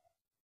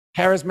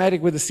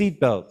 Charismatic with a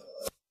seatbelt.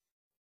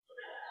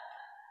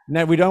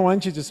 Now, we don't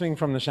want you to swing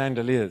from the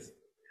chandeliers.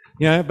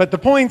 But the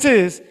point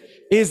is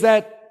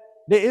that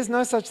there is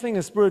no such thing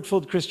as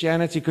Spirit-filled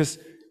Christianity because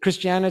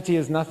Christianity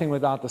is nothing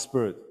without the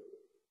Spirit.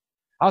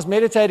 I was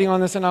meditating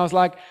on this and I was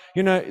like,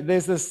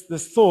 there's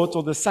this thought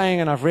or this saying,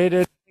 and I've read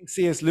it, I think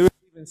C.S. Lewis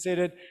even said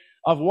it,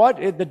 of what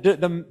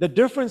the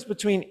difference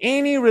between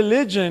any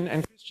religion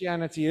and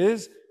Christianity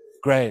is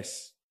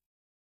grace.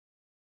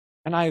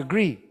 And I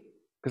agree,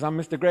 because I'm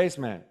Mr. Grace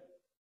Man.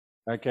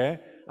 Okay?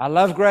 I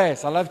love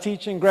grace. I love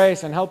teaching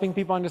grace and helping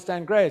people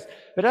understand grace.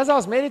 But as I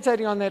was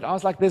meditating on that, I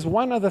was like, there's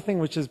one other thing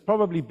which is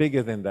probably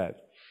bigger than that.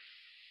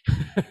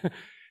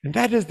 And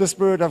that is the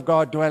Spirit of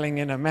God dwelling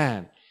in a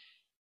man.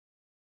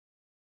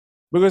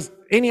 Because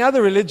any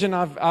other religion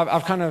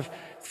I've kind of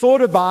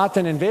thought about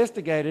and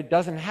investigated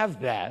doesn't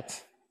have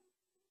that.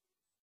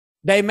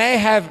 They may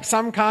have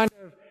some kind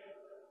of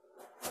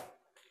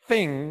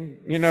thing,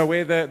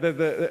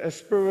 where a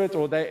spirit,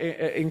 or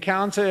they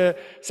encounter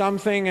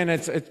something, and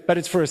but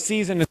it's for a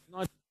season. It's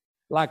not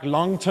like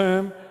long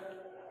term.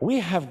 We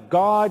have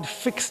God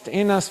fixed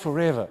in us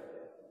forever.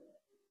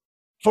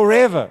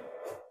 Forever.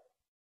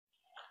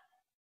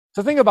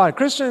 So think about it.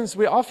 Christians,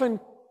 we often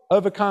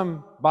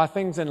overcome by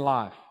things in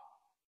life.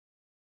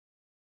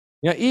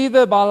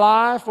 Either by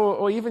life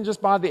or even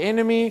just by the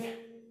enemy.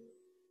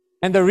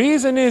 And the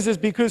reason is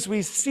because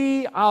we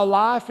see our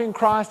life in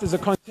Christ as a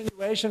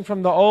continuation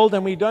from the old,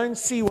 and we don't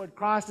see what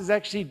Christ has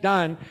actually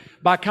done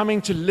by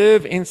coming to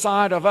live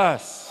inside of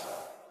us.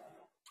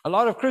 A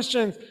lot of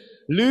Christians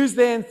lose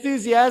their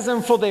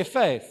enthusiasm for their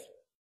faith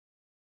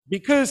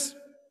because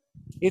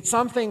it's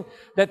something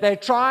that they're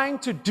trying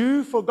to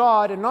do for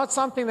God and not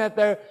something that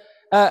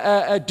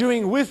they're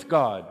doing with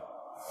God.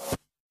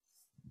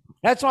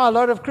 That's why a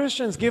lot of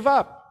Christians give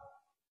up.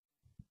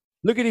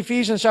 Look at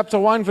Ephesians chapter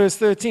 1, verse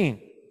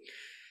 13.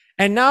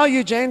 And now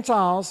you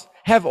Gentiles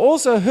have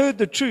also heard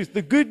the truth,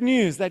 the good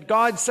news that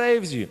God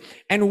saves you.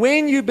 And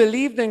when you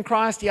believed in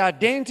Christ, He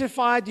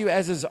identified you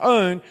as His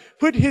own,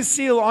 put His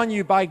seal on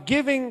you by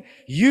giving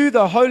you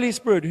the Holy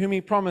Spirit, whom He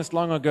promised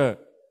long ago.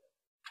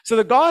 So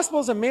the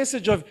gospel is a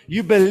message of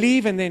you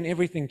believe and then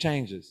everything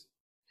changes.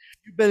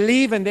 You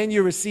believe and then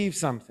you receive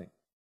something.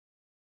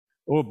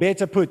 Or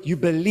better put, you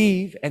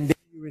believe and then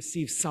you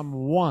receive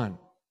someone.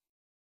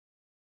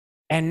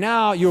 And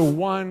now you're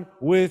one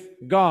with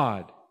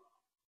God.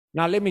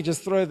 Now let me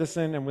just throw this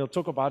in and we'll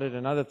talk about it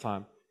another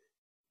time.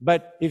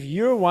 But if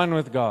you're one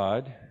with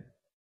God,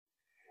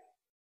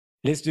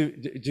 let's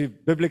do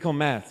biblical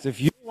maths.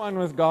 If you're one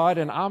with God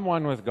and I'm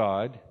one with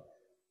God,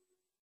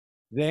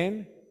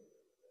 then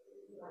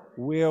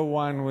we're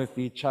one with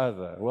each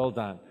other. Well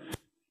done.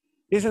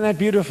 Isn't that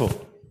beautiful?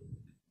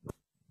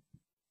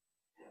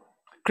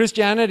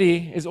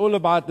 Christianity is all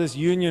about this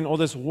union or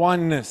this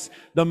oneness.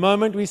 The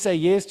moment we say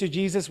yes to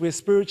Jesus, we're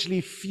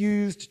spiritually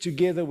fused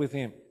together with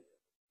Him,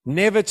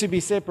 never to be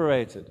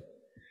separated.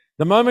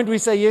 The moment we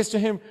say yes to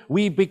Him,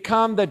 we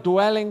become the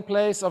dwelling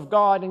place of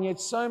God, and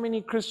yet so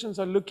many Christians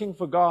are looking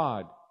for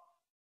God.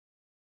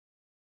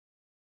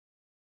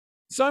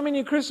 So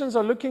many Christians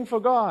are looking for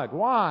God.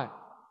 Why?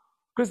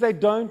 Because they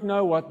don't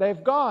know what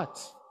they've got.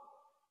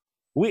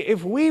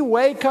 If we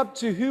wake up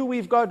to who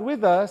we've got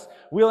with us,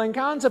 we'll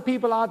encounter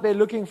people out there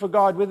looking for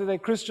God, whether they're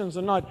Christians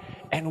or not,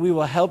 and we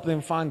will help them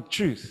find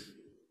truth.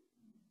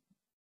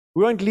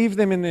 We won't leave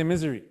them in their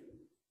misery.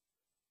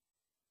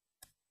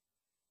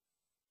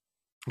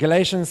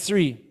 Galatians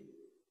 3,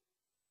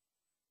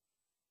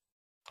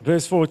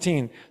 verse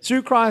 14.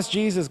 Through Christ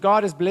Jesus,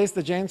 God has blessed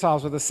the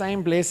Gentiles with the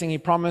same blessing He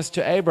promised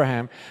to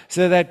Abraham,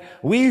 so that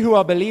we who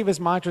are believers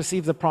might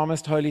receive the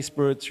promised Holy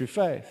Spirit through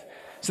faith.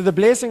 So the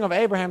blessing of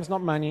Abraham is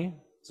not money,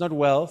 it's not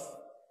wealth,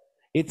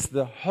 it's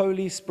the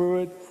Holy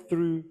Spirit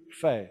through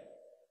faith.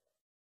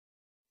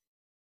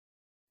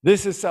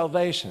 This is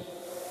salvation.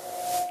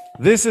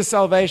 This is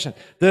salvation.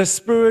 The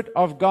Spirit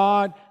of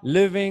God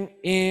living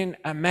in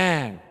a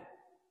man.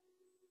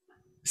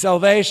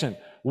 Salvation,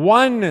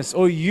 oneness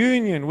or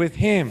union with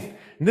Him.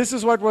 And this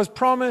is what was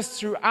promised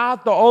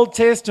throughout the Old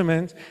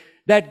Testament,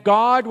 that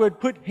God would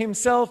put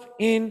Himself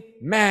in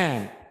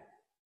man.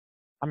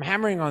 I'm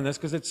hammering on this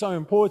because it's so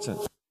important.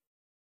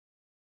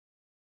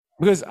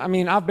 Because,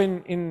 I've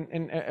been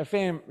in a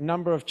fair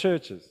number of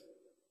churches.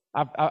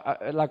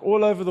 Like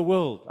all over the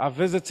world. I've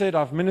visited,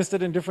 I've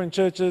ministered in different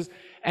churches,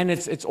 and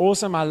it's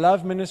awesome. I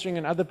love ministering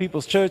in other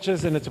people's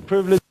churches, and it's a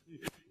privilege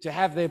to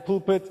have their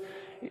pulpit.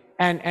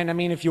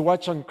 And if you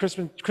watch on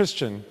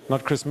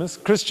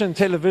Christian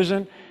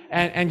television,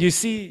 and you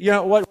see,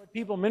 what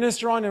people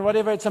minister on and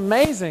whatever, it's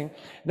amazing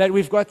that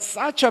we've got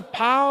such a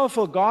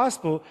powerful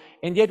gospel,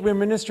 and yet we're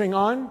ministering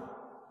on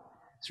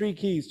 3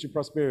 keys to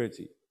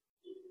prosperity.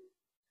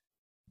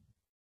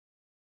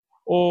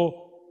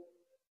 Or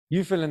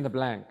you fill in the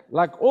blank.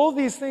 Like all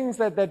these things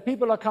that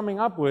people are coming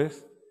up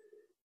with,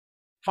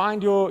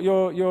 find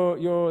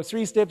your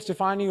 3 steps to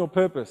finding your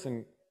purpose,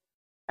 and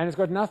it's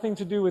got nothing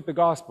to do with the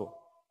gospel.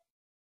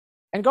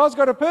 And God's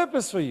got a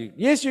purpose for you.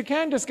 Yes, you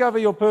can discover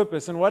your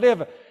purpose and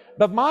whatever.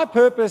 But my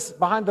purpose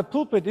behind the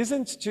pulpit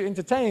isn't to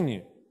entertain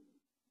you.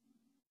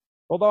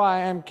 Although I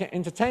am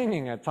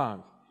entertaining at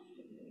times.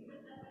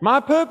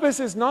 My purpose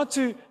is not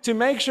to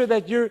make sure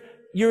that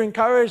you're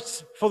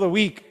encouraged for the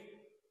week.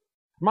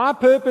 My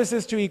purpose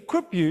is to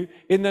equip you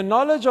in the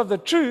knowledge of the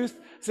truth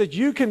so that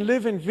you can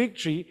live in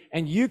victory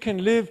and you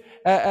can live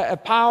a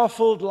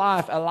powerful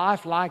life, a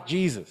life like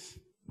Jesus.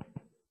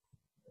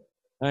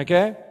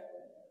 Okay?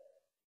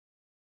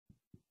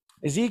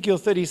 Ezekiel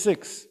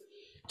 36,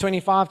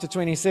 25 to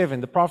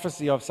 27, the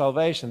prophecy of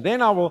salvation.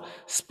 Then I will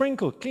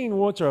sprinkle clean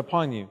water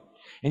upon you,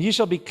 and you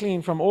shall be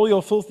clean. From all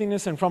your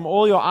filthiness and from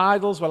all your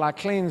idols will I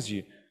cleanse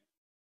you.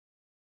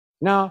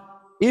 Now,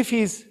 if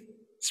he's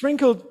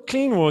sprinkled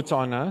clean water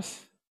on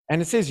us,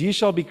 and it says, you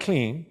shall be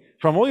clean,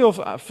 from all your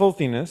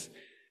filthiness,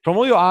 from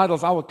all your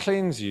idols, I will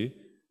cleanse you.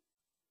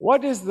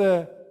 What is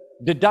the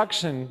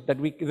deduction,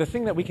 the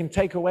thing that we can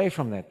take away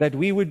from that? That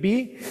we would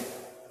be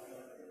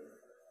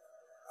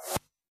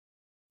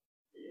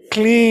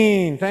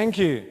clean. Thank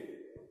you.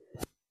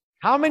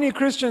 How many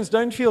Christians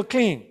don't feel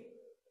clean?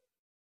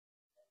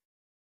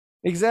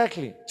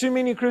 Exactly. Too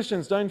many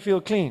Christians don't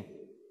feel clean.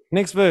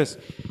 Next verse.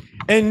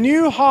 A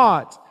new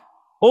heart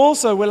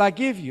also will I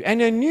give you,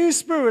 and a new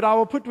spirit I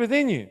will put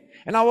within you.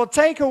 And I will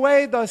take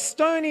away the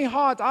stony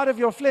heart out of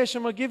your flesh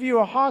and will give you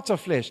a heart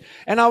of flesh.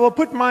 And I will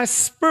put my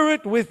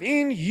spirit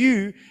within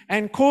you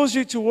and cause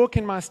you to walk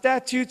in my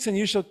statutes, and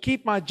you shall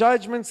keep my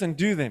judgments and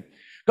do them.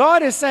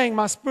 God is saying,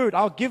 my spirit,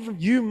 I'll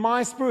give you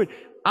my spirit.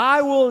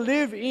 I will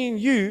live in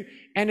you,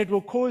 and it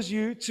will cause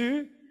you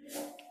to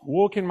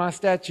walk in my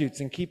statutes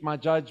and keep my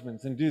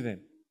judgments and do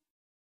them.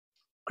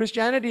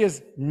 Christianity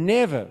is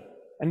never,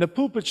 and the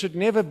pulpit should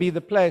never be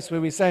the place where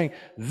we're saying,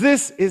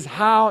 this is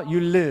how you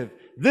live.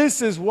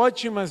 This is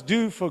what you must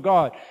do for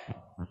God.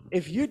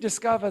 If you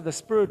discover the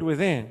Spirit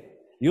within,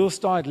 you'll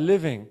start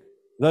living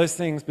those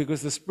things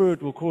because the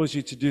Spirit will cause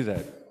you to do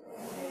that.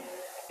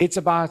 It's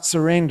about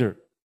surrender.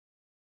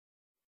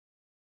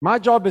 My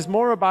job is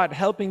more about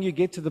helping you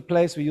get to the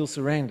place where you'll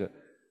surrender.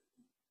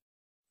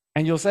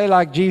 And you'll say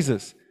like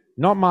Jesus,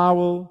 not my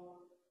will,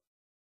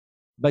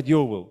 but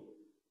your will.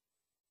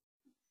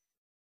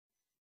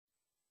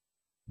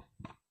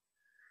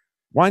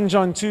 1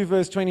 John 2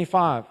 verse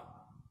 25.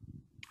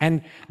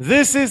 And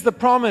this is the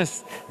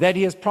promise that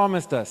he has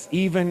promised us,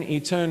 even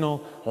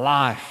eternal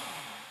life.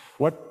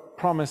 What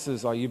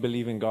promises are you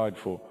believing God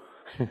for?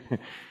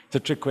 It's a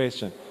trick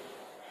question.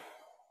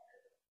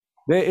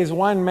 There is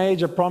one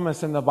major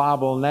promise in the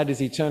Bible, and that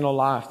is eternal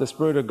life, the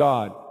Spirit of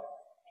God.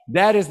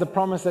 That is the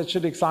promise that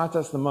should excite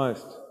us the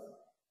most.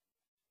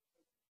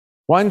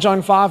 1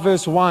 John 5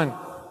 verse 1.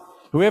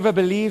 Whoever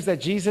believes that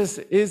Jesus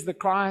is the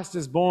Christ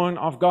is born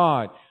of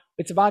God.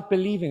 It's about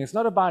believing. It's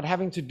not about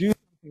having to do something.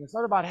 It's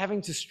not about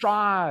having to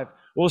strive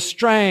or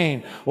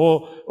strain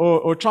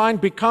or try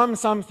and become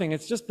something.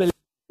 It's just believing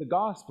the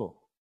gospel.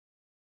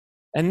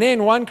 And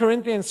then 1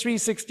 Corinthians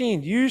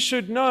 3:16, you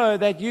should know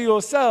that you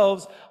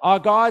yourselves are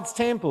God's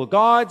temple.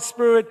 God's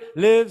Spirit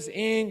lives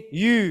in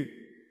you.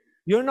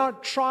 You're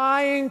not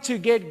trying to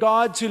get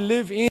God to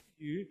live in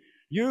you.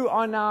 You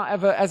are now,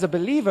 as a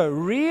believer,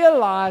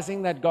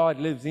 realizing that God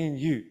lives in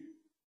you.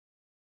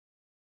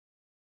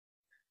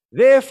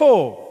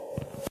 Therefore,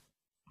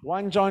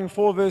 1 John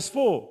 4 verse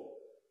 4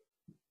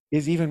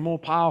 is even more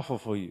powerful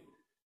for you.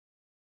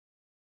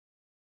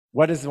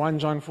 What does 1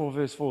 John 4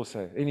 verse 4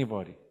 say?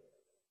 Anybody?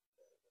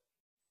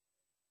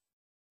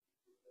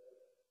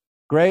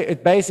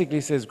 It basically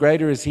says,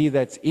 greater is he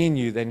that's in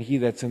you than he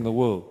that's in the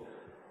world.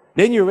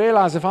 Then you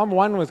realize if I'm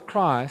one with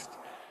Christ,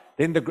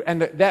 then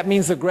that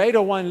means the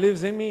greater one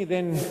lives in me,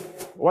 then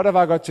what have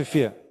I got to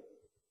fear?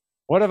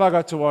 What have I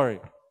got to worry?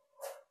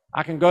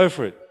 I can go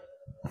for it.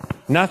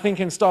 Nothing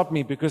can stop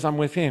me because I'm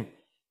with him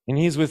and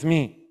he's with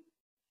me.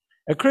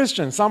 A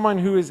Christian, someone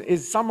who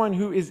is someone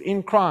who is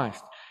in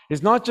Christ,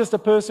 is not just a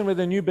person with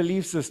a new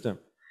belief system.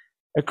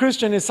 A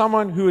Christian is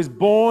someone who is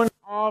born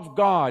of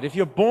God. If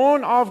you're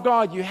born of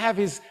God, you have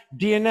his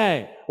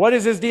DNA. What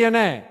is his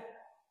DNA?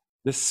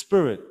 The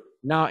Spirit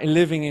now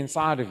living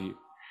inside of you.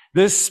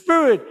 The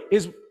Spirit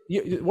is,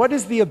 what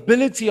is the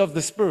ability of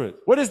the Spirit?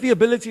 What is the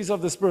abilities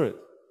of the Spirit?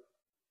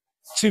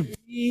 To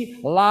be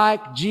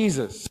like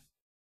Jesus.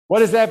 What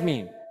does that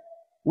mean?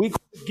 We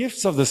call it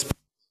gifts of the Spirit.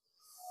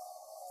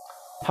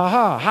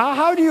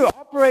 How do you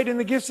operate in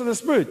the gifts of the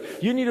Spirit?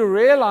 You need to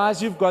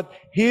realize you've got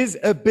his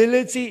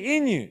ability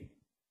in you.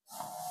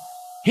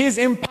 He's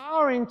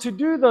empowering to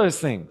do those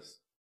things.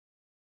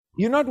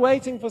 You're not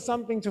waiting for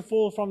something to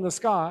fall from the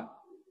sky,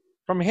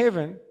 from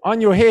heaven, on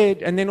your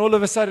head, and then all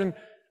of a sudden,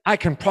 I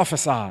can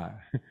prophesy.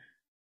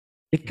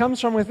 It comes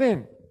from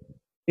within.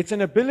 It's an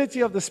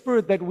ability of the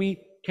Spirit that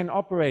we can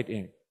operate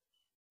in.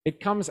 It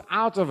comes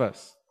out of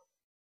us.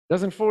 It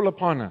doesn't fall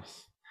upon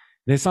us.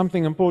 There's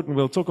something important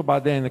we'll talk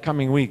about there in the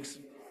coming weeks.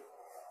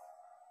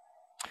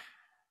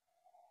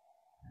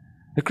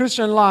 The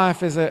Christian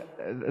life is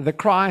the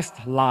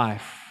Christ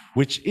life,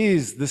 which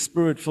is the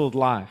Spirit-filled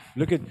life.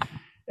 Look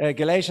at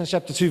Galatians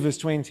chapter 2, verse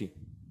 20. It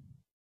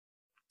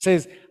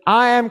says,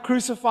 I am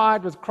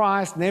crucified with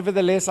Christ,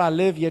 nevertheless I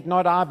live, yet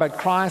not I, but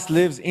Christ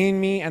lives in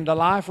me, and the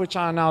life which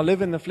I now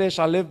live in the flesh,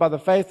 I live by the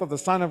faith of the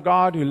Son of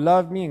God who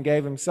loved me and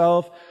gave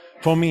himself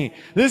for me.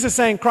 This is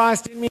saying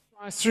Christ in me,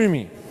 Christ through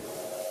me.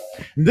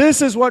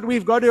 This is what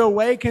we've got to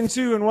awaken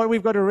to and what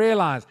we've got to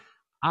realize.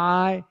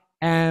 I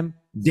am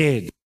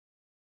dead.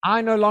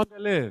 I no longer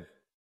live.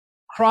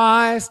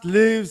 Christ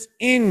lives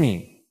in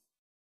me.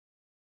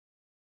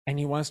 And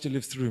he wants to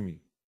live through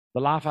me.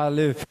 The life I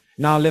live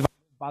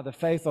by the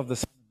faith of the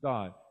Son of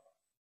God.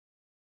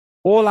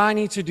 All I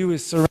need to do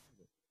is surrender.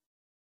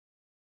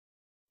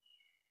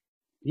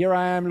 here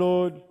I am,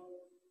 Lord,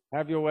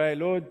 have your way.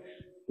 Lord,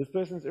 this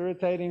person's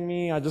irritating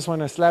me. I just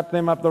want to slap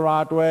them up the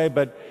right way.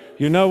 But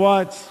you know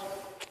what?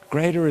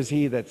 Greater is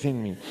he that's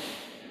in me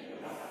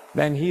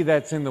than he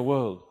that's in the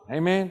world.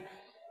 Amen?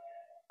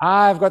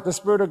 I've got the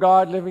Spirit of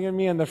God living in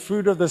me, and the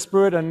fruit of the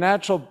Spirit, a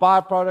natural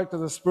byproduct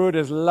of the Spirit,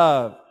 is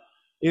love,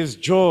 is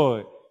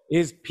joy,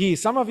 is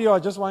peace. Some of you are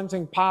just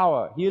wanting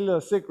power. Heal the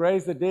sick,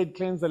 raise the dead,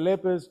 cleanse the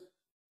lepers,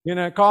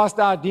 cast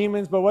out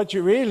demons. But what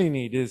you really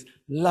need is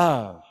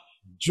love,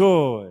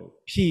 joy,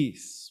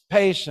 peace,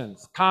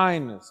 patience,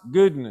 kindness,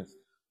 goodness,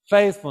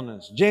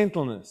 faithfulness,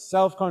 gentleness,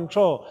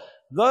 self-control.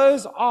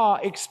 Those are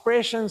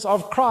expressions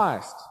of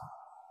Christ.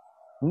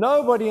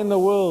 Nobody in the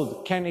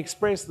world can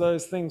express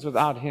those things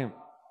without him.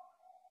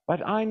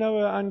 But I know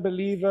an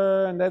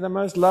unbeliever, and they're the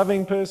most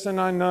loving person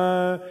I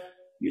know.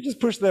 You just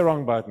push the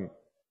wrong button.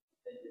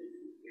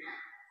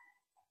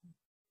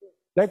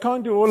 They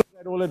can't do all of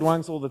that all at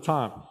once, all the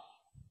time.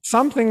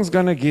 Something's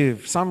going to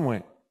give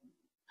somewhere.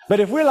 But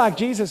if we're like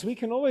Jesus, we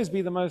can always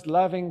be the most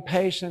loving,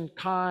 patient,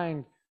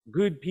 kind,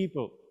 good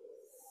people.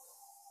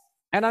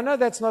 And I know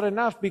that's not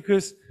enough,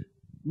 because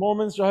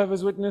Mormons,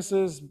 Jehovah's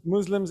Witnesses,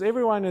 Muslims,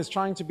 everyone is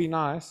trying to be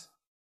nice.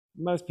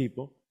 Most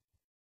people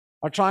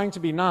are trying to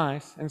be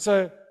nice. And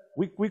so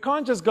we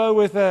can't just go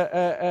with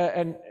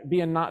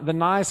the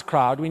nice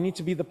crowd. We need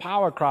to be the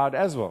power crowd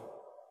as well.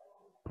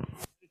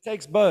 It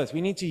takes both.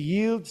 We need to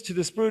yield to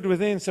the Spirit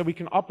within so we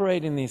can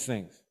operate in these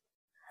things.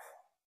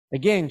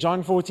 Again,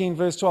 John 14,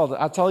 verse 12,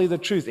 I tell you the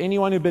truth.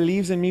 Anyone who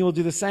believes in me will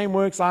do the same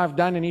works I have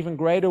done, and even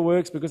greater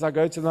works, because I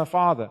go to my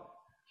Father.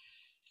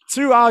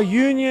 Through our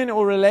union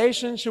or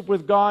relationship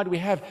with God, we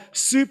have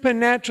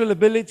supernatural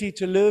ability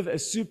to live a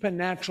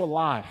supernatural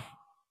life.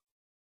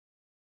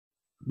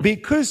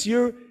 Because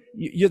you're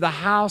the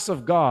house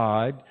of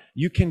God,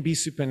 you can be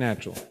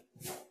supernatural.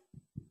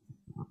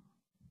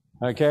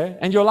 Okay?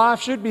 And your life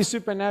should be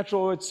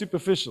supernatural, or it's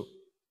superficial.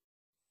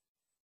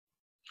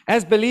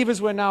 As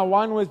believers, we're now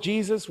one with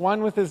Jesus,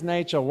 one with his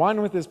nature,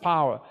 one with his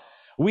power.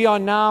 We are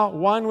now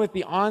one with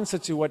the answer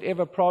to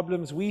whatever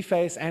problems we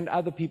face and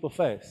other people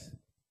face.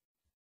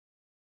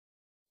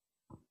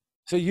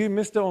 So you,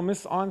 Mr. or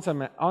Miss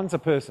Answer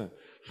person,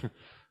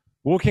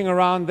 walking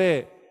around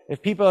there,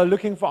 if people are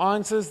looking for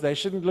answers, they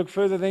shouldn't look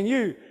further than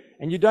you.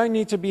 And you don't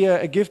need to be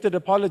a gifted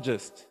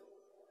apologist.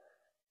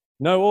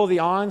 Know all the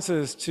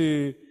answers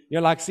to,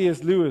 like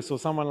C.S. Lewis or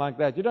someone like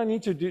that. You don't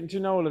need to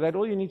know all of that.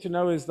 All you need to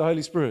know is the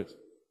Holy Spirit.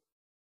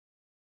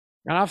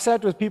 And I've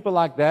sat with people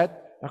like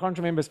that. I can't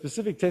remember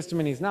specific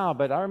testimonies now,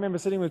 but I remember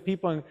sitting with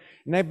people and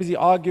they're busy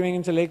arguing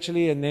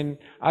intellectually, and then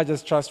I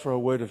just trust for a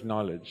word of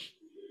knowledge.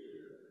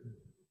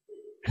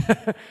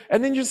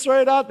 And then you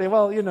throw it out there.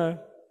 Well,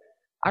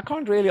 I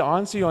can't really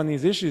answer you on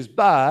these issues,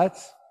 but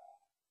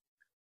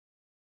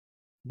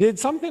did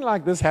something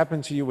like this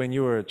happen to you when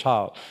you were a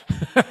child?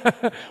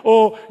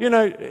 Or,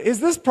 is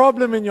this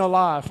problem in your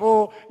life?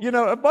 Or,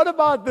 what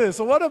about this?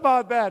 Or what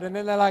about that? And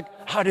then they're like,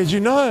 how did you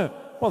know?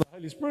 Well, the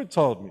Holy Spirit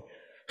told me.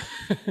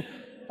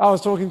 I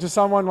was talking to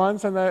someone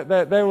once, and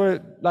they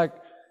were like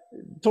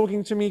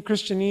talking to me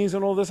Christianese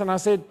and all this, and I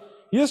said,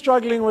 you're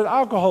struggling with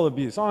alcohol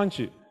abuse, aren't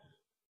you?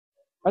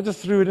 I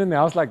just threw it in there.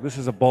 I was like, this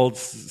is a bold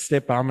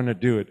step. I'm going to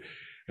do it.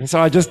 And so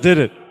I just did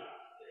it.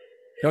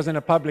 It was in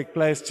a public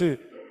place too.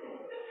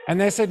 And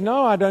they said,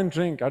 no, I don't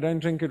drink. I don't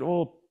drink at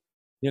all.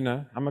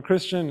 I'm a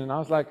Christian. And I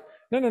was like,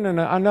 no.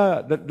 I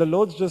know that the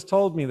Lord's just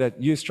told me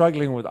that you're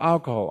struggling with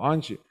alcohol,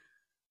 aren't you?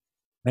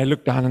 They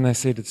looked down and they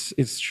said,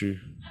 it's true.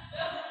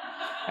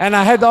 And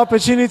I had the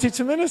opportunity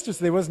to minister.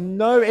 So there was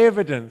no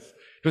evidence.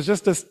 It was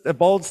just a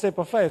bold step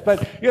of faith.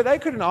 But they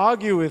couldn't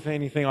argue with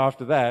anything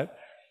after that.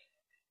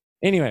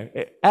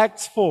 Anyway,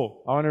 Acts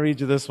 4. I want to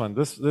read you this one.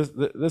 This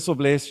will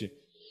bless you.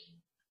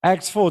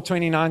 Acts 4,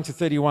 29 to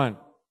 31.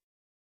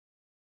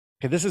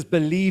 Okay, this is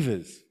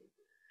believers.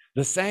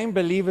 The same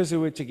believers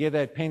who were together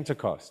at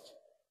Pentecost.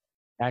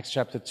 Acts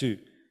chapter 2.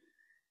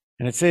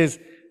 And it says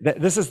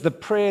that this is the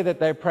prayer that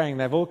they're praying.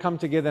 They've all come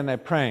together and they're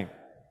praying.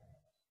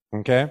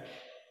 Okay?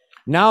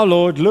 Now,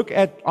 Lord, look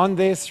on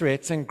their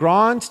threats and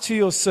grant to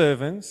your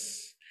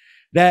servants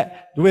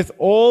that with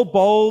all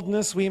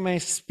boldness we may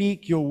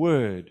speak your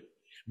word,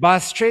 by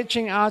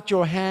stretching out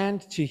your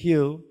hand to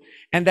heal,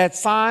 and that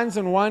signs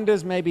and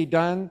wonders may be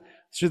done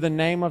through the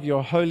name of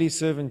your holy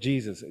servant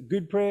Jesus. A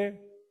good prayer?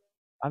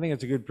 I think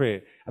it's a good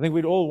prayer. I think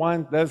we'd all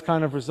want those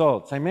kind of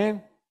results.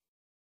 Amen?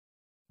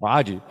 Well,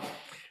 I do.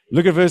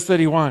 Look at verse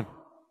 31.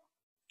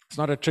 It's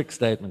not a trick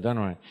statement, don't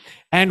worry.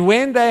 And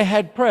when they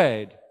had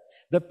prayed,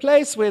 the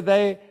place where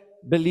they,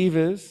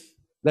 believers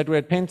that were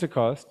at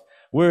Pentecost,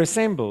 were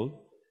assembled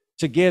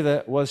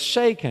together was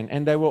shaken,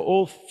 and they were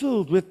all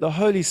filled with the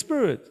Holy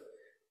Spirit.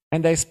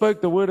 And they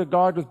spoke the word of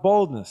God with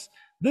boldness.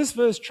 This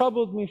verse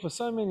troubled me for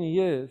so many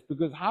years,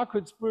 because how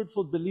could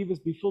Spirit-filled believers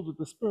be filled with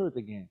the Spirit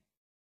again?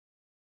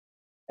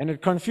 And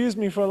it confused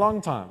me for a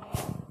long time.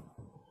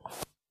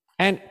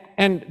 And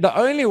the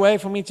only way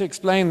for me to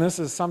explain this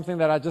is something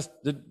that I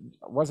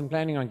wasn't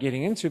planning on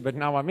getting into, but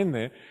now I'm in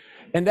there.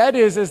 And that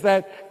is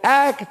that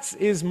Acts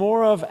is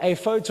more of a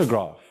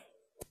photograph.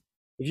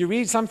 If you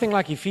read something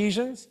like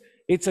Ephesians,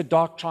 it's a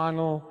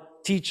doctrinal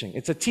teaching.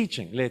 It's a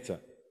teaching letter.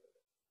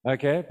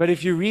 Okay? But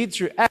if you read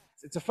through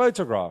Acts, it's a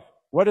photograph.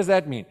 What does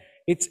that mean?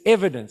 It's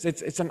evidence.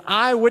 It's an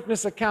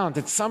eyewitness account.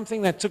 It's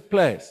something that took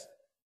place.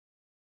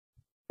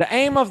 The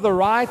aim of the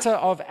writer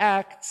of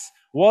Acts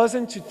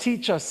wasn't to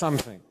teach us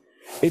something.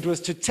 It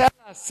was to tell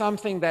us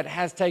something that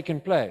has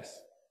taken place.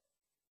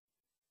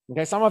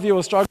 Okay, some of you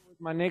will struggle with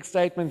my next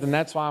statement, and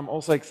that's why I'm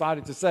also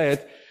excited to say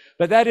it.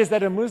 But that is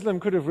that a Muslim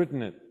could have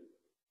written it.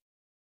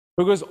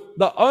 Because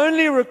the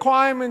only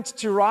requirement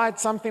to write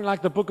something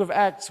like the book of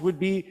Acts would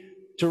be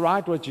to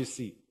write what you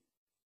see.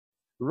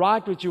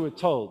 Write what you were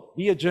told.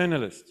 Be a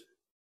journalist.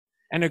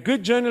 And a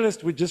good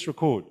journalist would just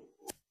record.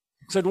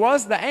 So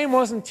the aim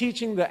wasn't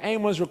teaching, the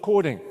aim was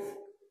recording.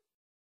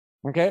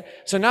 Okay?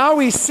 So now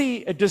we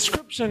see a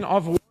description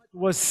of what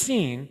was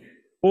seen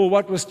or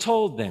what was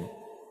told them.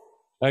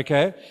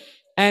 Okay?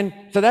 And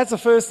so that's the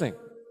first thing.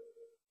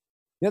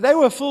 Now, they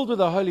were filled with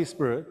the Holy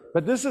Spirit,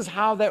 but this is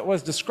how that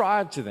was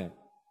described to them.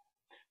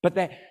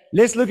 But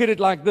let's look at it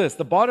like this.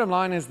 The bottom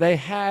line is they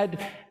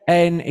had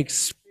an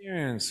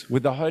experience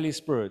with the Holy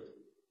Spirit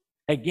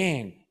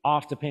again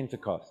after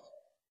Pentecost.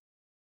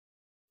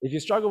 If you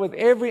struggle with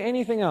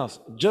anything else,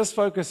 just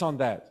focus on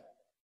that.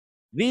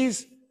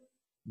 These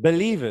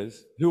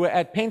believers who were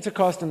at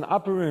Pentecost in the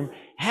upper room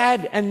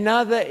had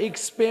another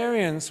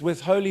experience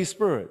with Holy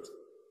Spirit.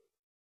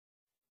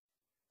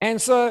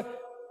 And so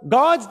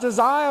God's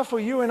desire for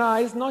you and I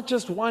is not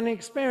just one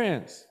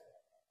experience,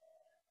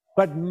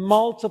 but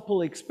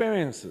multiple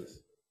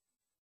experiences.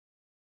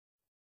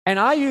 And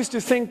I used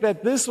to think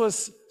that this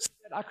was so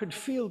that I could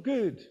feel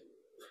good.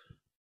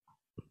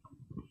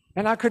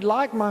 And I could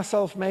like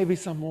myself maybe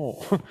some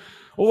more.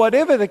 Or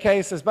whatever the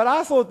case is. But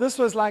I thought this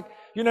was like,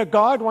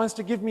 God wants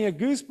to give me a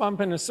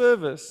goosebump in a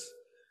service,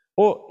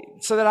 or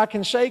so that I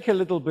can shake a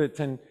little bit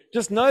and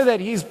just know that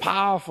He's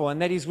powerful and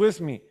that He's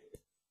with me.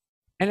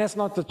 And that's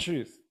not the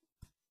truth.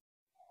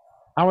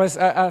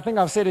 I think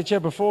I've said it here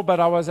before, but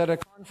I was at a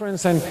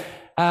conference, and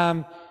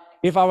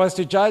if I was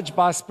to judge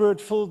by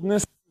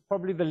spirit-filledness,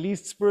 probably the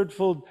least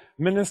spirit-filled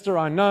minister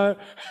I know,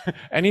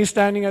 and he's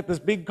standing at this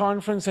big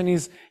conference, and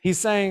he's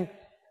saying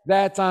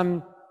that,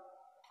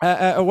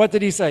 what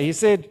did he say? He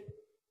said,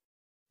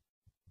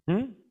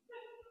 Ho,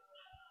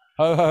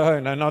 ho, ho,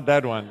 no, not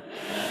that one.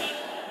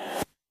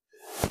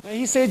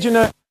 He said,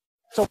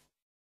 so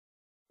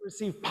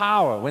receive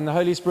power when the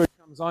Holy Spirit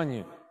comes on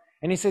you.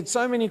 And he said,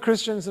 so many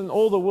Christians in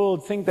all the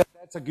world think that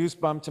that's a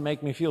goosebump to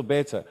make me feel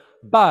better.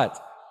 But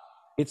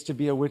it's to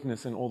be a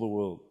witness in all the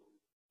world.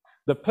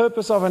 The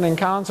purpose of an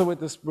encounter with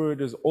the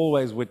Spirit is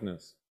always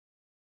witness.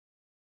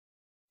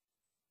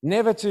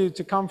 Never to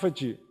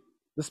comfort you.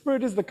 The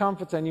Spirit is the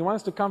comforter, and He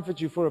wants to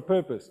comfort you for a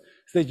purpose,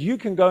 so that you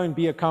can go and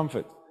be a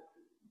comfort.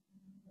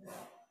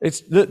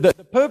 It's the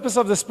purpose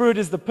of the Spirit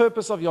is the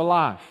purpose of your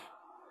life.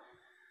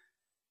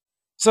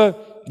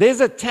 So there's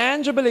a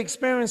tangible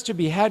experience to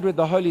be had with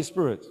the Holy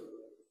Spirit.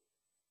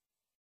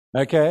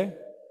 Okay?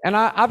 And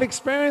I've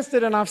experienced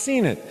it and I've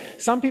seen it.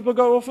 Some people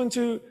go off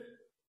into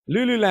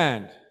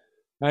Lululand.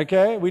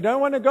 Okay? We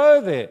don't want to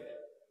go there.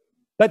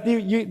 But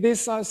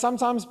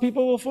sometimes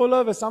people will fall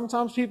over.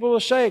 Sometimes people will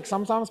shake.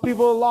 Sometimes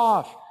people will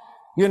laugh.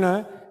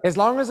 As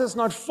long as it's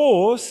not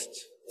forced,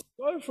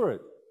 go for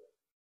it.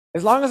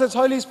 As long as it's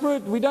Holy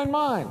Spirit, we don't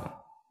mind.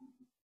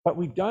 But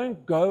we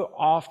don't go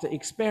after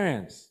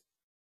experience.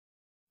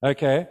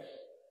 Okay?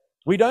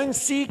 We don't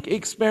seek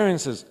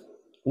experiences.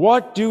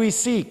 What do we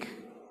seek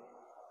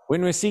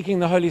when we're seeking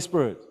the Holy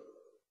Spirit?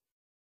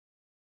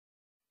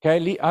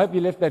 Okay, I hope you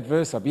left that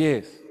verse up.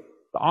 Yes,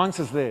 the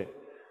answer's there.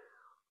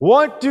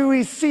 What do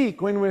we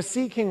seek when we're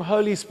seeking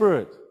Holy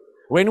Spirit?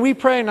 When we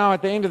pray now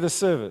at the end of the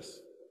service,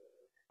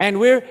 and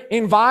we're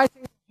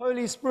inviting the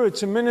Holy Spirit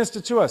to minister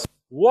to us,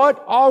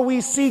 what are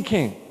we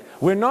seeking?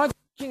 We're not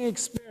seeking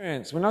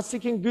experience. We're not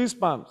seeking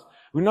goosebumps.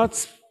 We're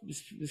not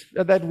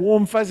that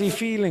warm, fuzzy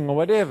feeling or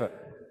whatever.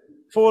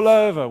 Fall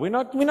over. We're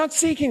not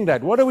seeking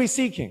that. What are we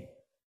seeking?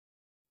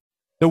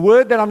 The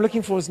word that I'm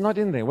looking for is not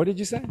in there. What did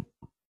you say?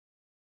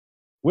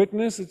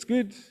 Witness, it's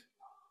good.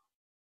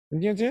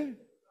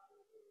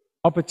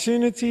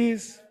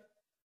 Opportunities.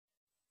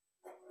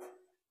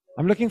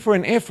 I'm looking for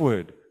an F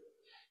word.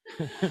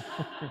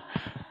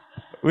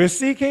 We're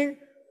seeking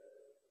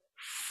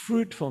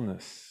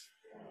fruitfulness.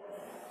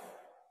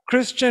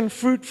 Christian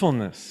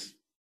fruitfulness.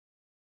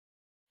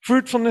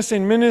 Fruitfulness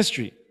in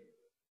ministry.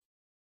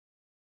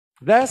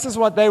 This is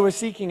what they were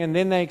seeking, and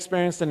then they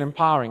experienced an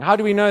empowering. How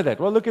do we know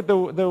that? Well, look at the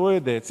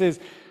word there. It says,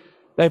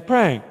 they're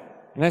praying,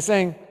 and they're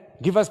saying,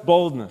 give us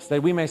boldness,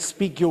 that we may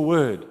speak your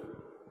word.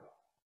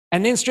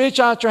 And then stretch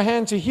out your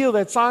hand to heal,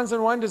 that signs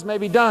and wonders may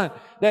be done.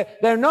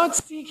 They're not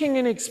seeking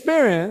an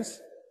experience.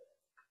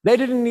 They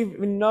didn't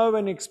even know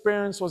an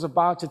experience was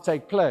about to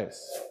take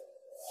place.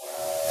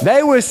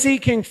 They were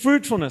seeking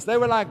fruitfulness. They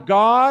were like,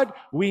 God,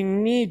 we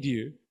need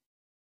you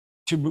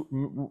to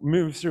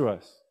move through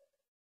us.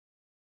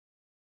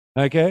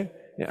 Okay?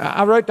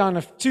 I wrote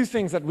down two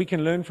things that we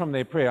can learn from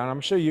their prayer, and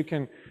I'm sure you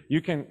can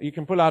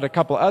pull out a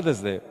couple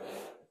others there.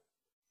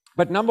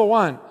 But number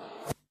one,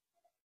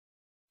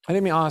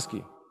 let me ask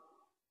you,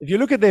 if you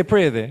look at their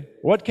prayer there,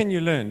 what can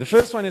you learn? The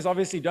first one is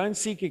obviously don't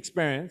seek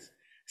experience,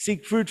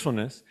 seek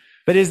fruitfulness.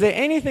 But is there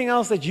anything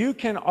else that you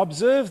can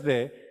observe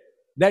there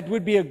that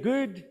would be a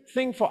good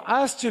thing for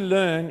us to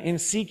learn in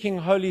seeking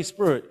Holy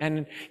Spirit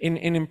and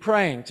in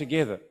praying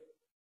together?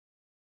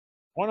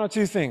 One or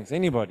two things.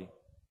 Anybody?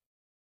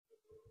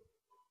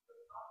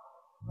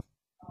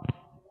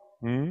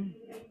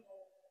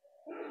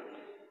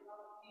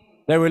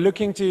 They were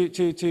looking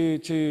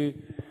to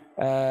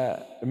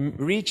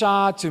reach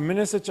out, to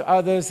minister to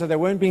others, so they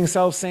weren't being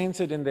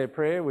self-centered in their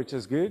prayer, which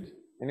is good.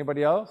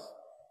 Anybody else?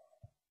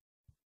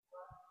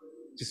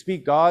 To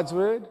speak God's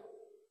word.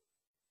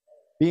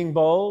 Being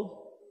bold.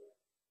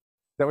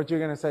 Is that what you're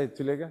going to say,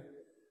 Tulega?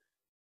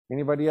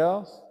 Anybody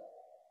else?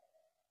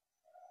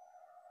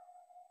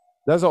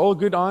 Those are all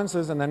good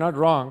answers and they're not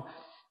wrong.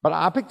 But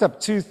I picked up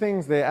two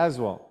things there as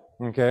well.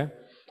 Okay?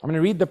 I'm going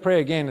to read the prayer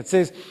again. It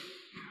says,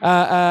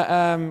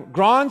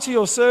 grant to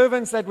your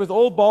servants that with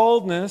all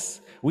boldness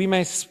we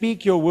may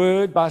speak your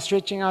word by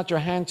stretching out your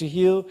hand to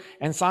heal,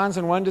 and signs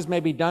and wonders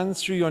may be done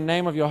through your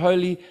name of your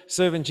holy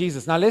servant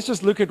Jesus. Now let's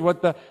just look at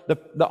what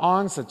the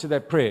answer to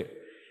that prayer.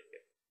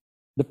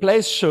 The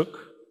place shook.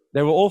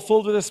 They were all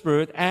filled with the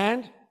Spirit,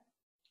 and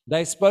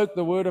they spoke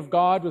the word of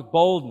God with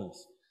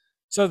boldness.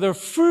 So the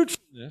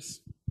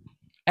fruitfulness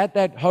at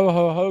that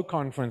ho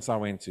conference I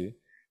went to,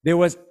 there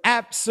was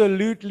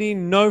absolutely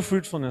no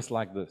fruitfulness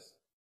like this.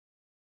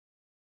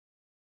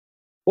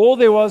 All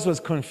there was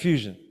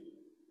confusion.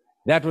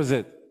 That was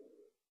it.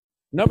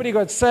 Nobody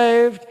got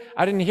saved.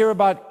 I didn't hear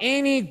about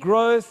any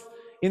growth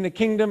in the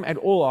kingdom at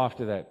all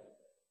after that.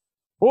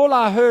 All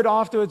I heard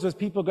afterwards was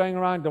people going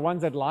around, the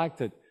ones that liked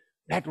it.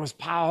 That was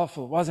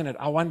powerful, wasn't it?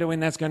 I wonder when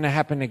that's going to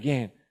happen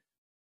again.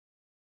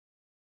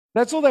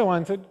 That's all they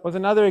wanted, was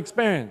another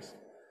experience.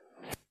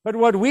 But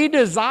what we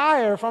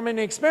desire from an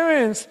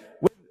experience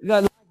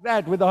like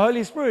that with the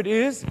Holy Spirit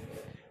is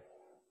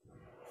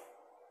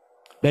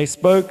they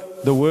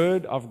spoke the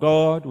word of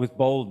God with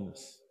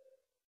boldness.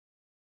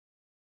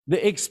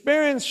 The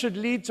experience should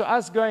lead to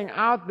us going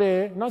out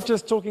there, not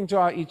just talking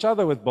to each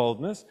other with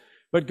boldness,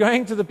 but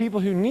going to the people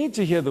who need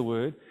to hear the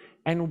word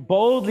and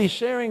boldly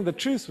sharing the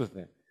truth with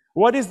them.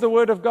 What is the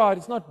word of God?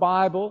 It's not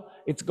Bible,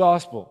 it's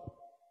gospel.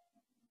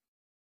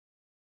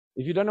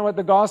 If you don't know what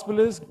the gospel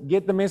is,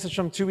 get the message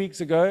from 2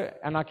 weeks ago,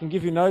 and I can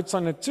give you notes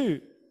on it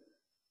too.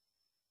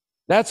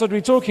 That's what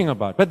we're talking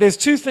about. But there's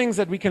two things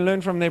that we can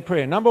learn from their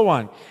prayer. Number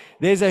one,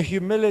 there's a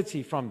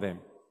humility from them.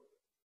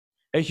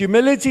 A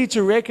humility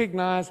to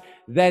recognize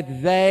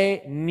that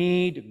they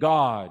need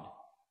God.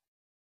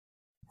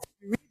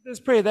 You read this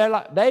prayer,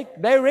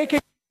 they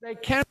recognize they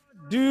cannot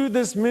do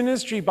this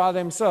ministry by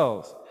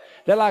themselves.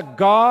 They're like,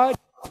 God,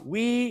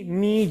 we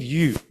need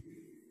you.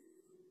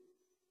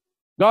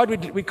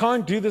 God, we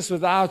can't do this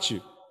without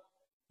you.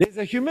 There's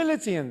a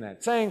humility in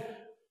that, saying,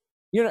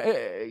 you know,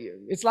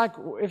 it's like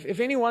if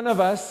any one of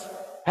us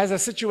has a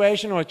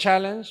situation or a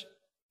challenge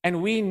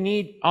and we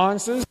need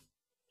answers.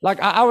 Like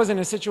I was in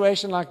a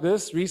situation like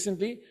this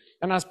recently,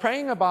 and I was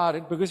praying about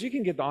it because you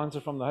can get the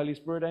answer from the Holy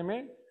Spirit, amen?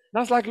 And I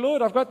was like,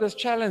 Lord, I've got this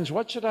challenge.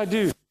 What should I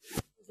do?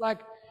 It's like,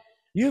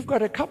 you've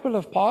got a couple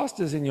of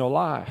pastors in your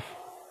life.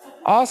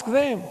 Ask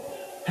them.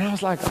 And I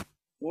was like,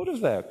 what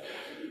is that?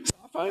 So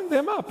I phoned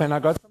them up and I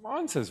got some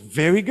answers.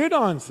 Very good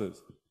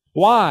answers.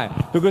 Why?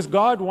 Because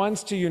God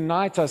wants to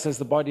unite us as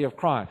the body of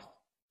Christ.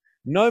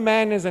 No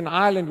man is an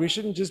island. We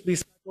shouldn't just be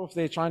stuck off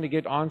there trying to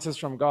get answers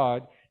from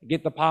God,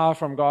 get the power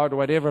from God, or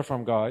whatever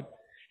from God.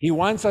 He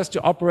wants us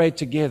to operate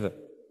together.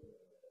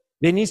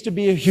 There needs to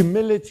be a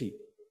humility.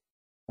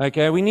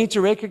 Okay, we need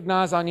to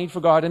recognize our need for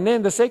God. And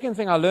then the second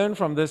thing I learned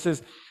from this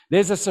is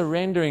there's a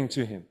surrendering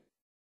to Him.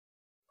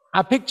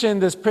 I picture in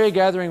this prayer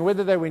gathering,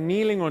 whether they were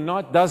kneeling or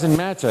not, doesn't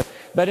matter.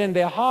 But in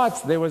their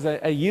hearts, there was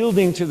a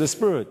yielding to the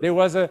Spirit. There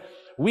was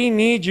we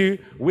need you,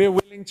 we're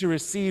willing to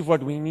receive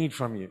what we need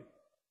from you.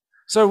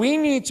 So we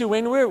need to,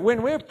 when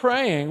we're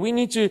praying, we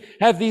need to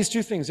have these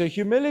two things. A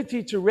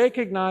humility to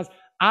recognize,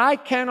 I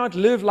cannot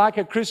live like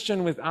a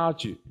Christian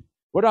without you.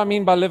 What do I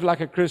mean by live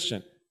like a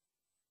Christian?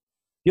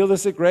 Heal the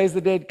sick, raise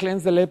the dead,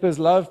 cleanse the lepers,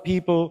 love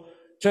people,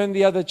 turn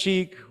the other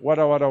cheek,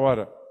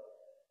 wada.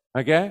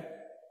 Okay?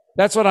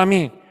 That's what I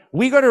mean.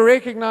 We got to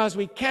recognize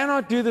we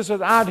cannot do this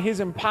without His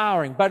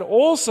empowering, but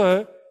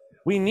also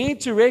we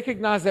need to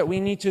recognize that we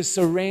need to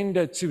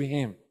surrender to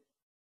Him.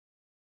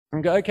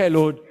 And go, okay,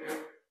 Lord,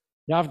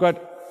 now I've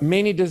got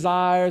many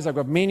desires, I've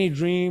got many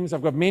dreams,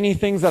 I've got many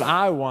things that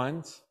I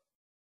want.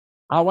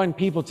 I want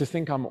people to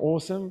think I'm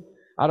awesome.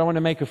 I don't want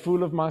to make a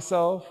fool of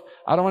myself.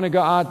 I don't want to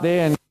go out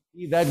there and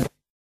be that.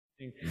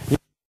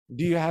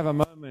 Do you have a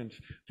moment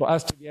for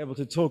us to be able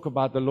to talk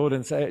about the Lord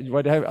and say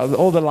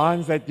all the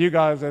lines that you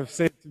guys have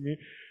said to me?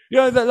 You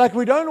know, like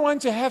we don't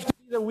want to have to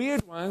be the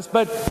weird ones,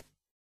 but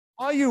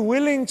are you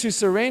willing to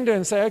surrender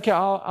and say, okay,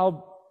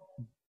 I'll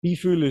be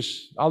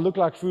foolish. I'll look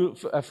like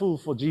a fool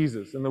for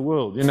Jesus in the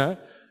world, you know?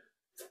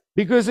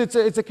 Because it's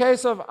a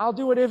case of, I'll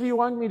do whatever you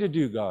want me to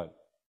do, God.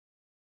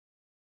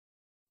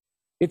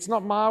 It's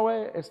not my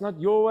way. It's not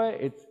your way.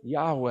 It's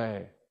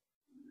Yahweh.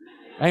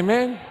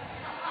 Amen?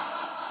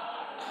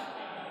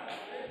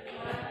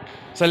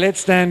 So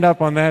let's stand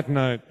up on that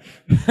note.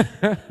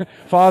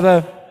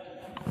 Father,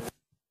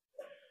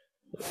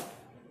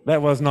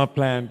 that was not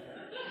planned.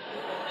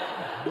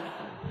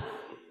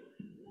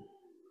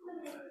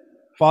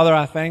 Father,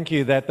 I thank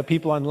you that the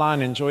people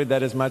online enjoyed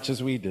that as much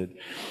as we did.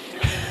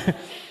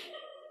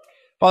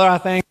 Father, I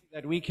thank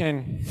you that we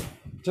can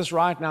just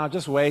right now,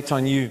 just wait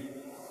on you.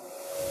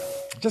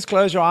 Just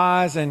close your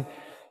eyes and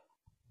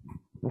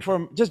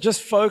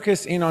just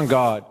focus in on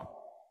God.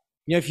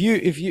 You know,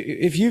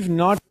 if you've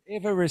not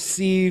ever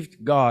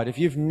received God, if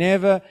you've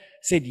never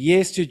said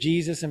yes to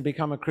Jesus and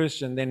become a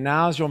Christian, then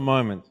now's your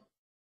moment.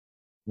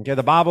 Okay,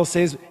 the Bible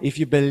says if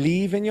you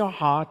believe in your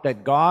heart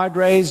that God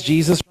raised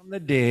Jesus from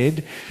the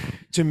dead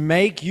to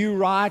make you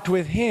right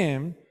with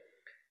Him,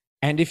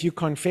 and if you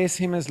confess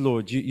Him as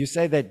Lord, you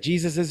say that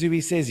Jesus is who He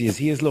says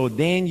He is Lord,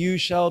 then you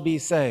shall be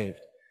saved.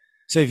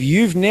 So if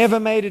you've never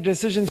made a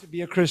decision to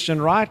be a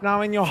Christian, right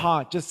now in your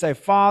heart, just say,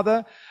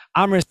 Father,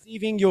 I'm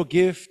receiving your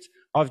gift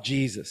of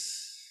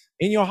Jesus.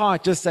 In your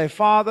heart, just say,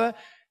 Father,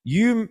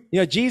 you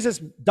know, Jesus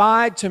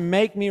died to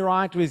make me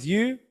right with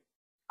you.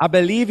 I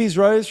believe He's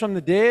rose from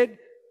the dead,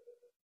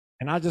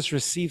 and I just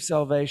receive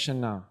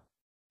salvation now.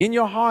 In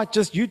your heart,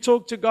 just you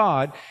talk to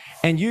God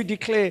and you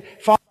declare,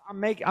 Father,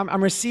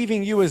 I'm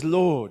receiving you as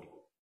Lord.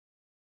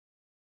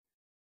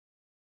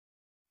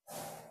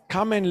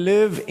 Come and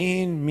live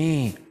in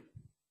me.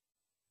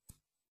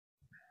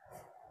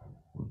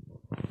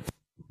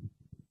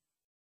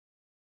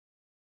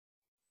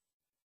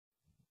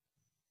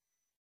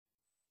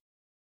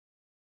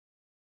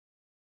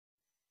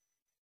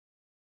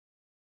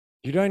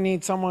 You don't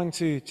need someone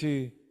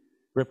to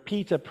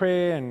repeat a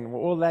prayer and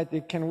all that.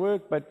 It can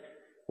work, but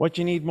what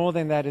you need more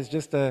than that is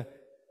just a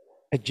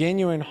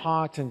genuine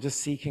heart and just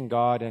seeking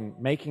God and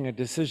making a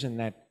decision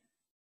that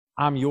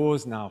I'm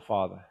yours now,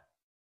 Father,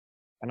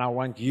 and I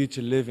want you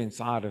to live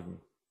inside of me.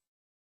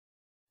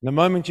 The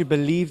moment you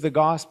believe the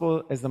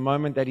gospel is the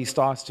moment that He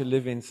starts to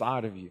live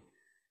inside of you.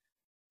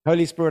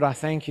 Holy Spirit, I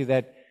thank you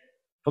that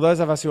for those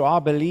of us who are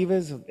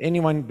believers, if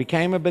anyone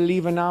became a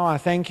believer now, I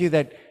thank you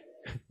that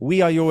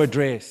we are your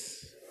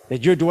address,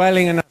 that you're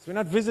dwelling in us. We're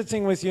not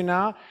visiting with you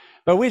now,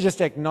 but we're just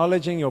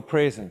acknowledging your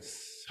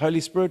presence.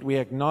 Holy Spirit, we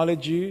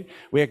acknowledge you.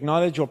 We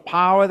acknowledge your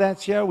power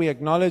that's here. We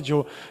acknowledge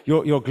your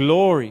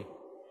glory.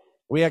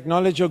 We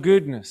acknowledge your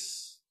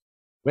goodness.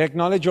 We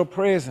acknowledge your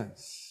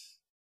presence.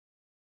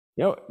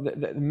 You know,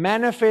 the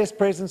manifest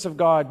presence of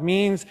God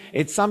means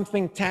it's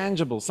something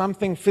tangible,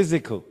 something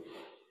physical.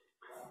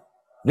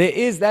 There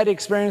is that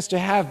experience to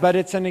have, but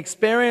it's an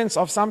experience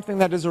of something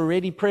that is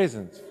already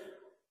present.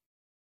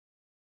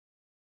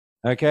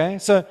 Okay?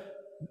 So,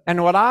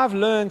 and what I've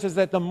learned is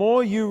that the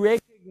more you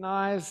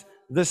recognize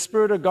the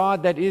Spirit of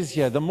God that is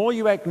here, the more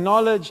you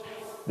acknowledge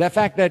the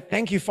fact that,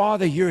 thank you,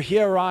 Father, you're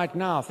here right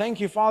now. Thank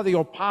you, Father,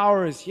 your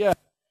power is here.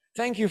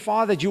 Thank you,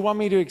 Father, that you want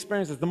me to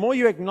experience this. The more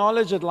you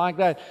acknowledge it like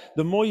that,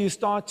 the more you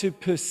start to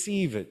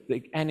perceive it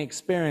and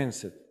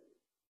experience it.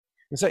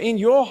 And so in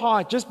your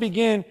heart, just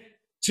begin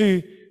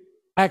to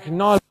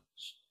acknowledge,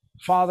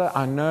 Father,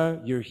 I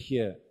know you're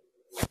here.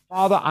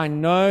 Father, I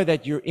know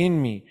that you're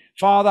in me.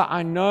 Father,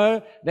 I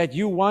know that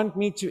you want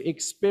me to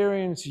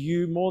experience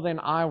you more than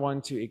I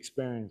want to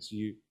experience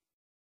you.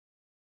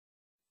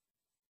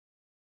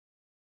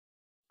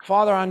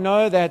 Father, I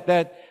know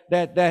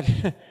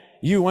that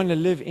you want to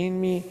live in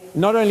me,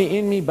 not only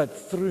in me, but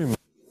through me.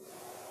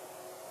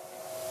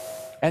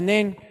 And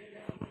then,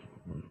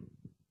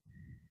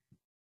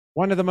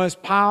 one of the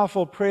most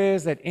powerful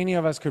prayers that any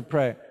of us could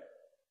pray,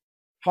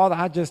 Father,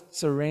 I just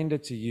surrender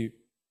to you.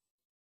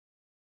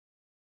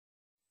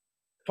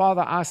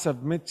 Father, I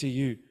submit to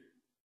you.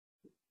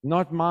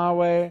 Not my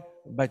way,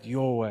 but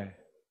your way.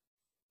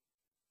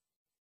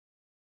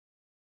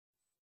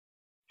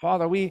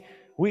 Father, we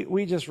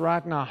just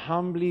right now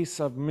humbly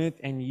submit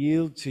and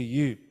yield to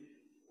you.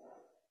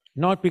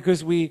 Not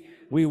because we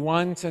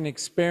want an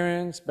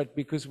experience, but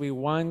because we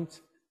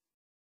want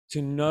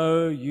to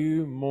know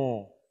you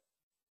more.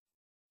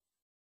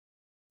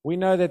 We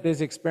know that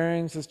there's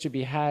experiences to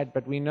be had,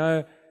 but we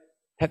know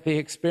that the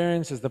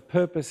experiences, the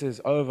purpose is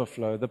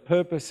overflow. The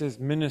purpose is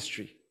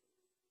ministry.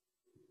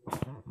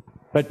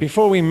 But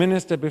before we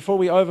minister, before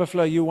we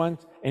overflow, you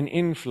want an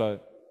inflow.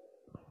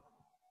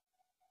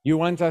 You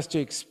want us to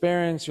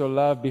experience your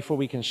love before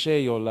we can share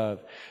your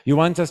love. You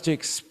want us to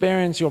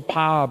experience your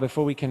power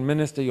before we can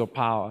minister your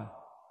power.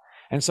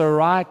 And so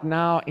right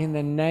now, in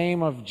the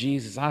name of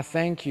Jesus, I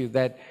thank you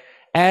that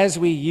as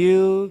we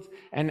yield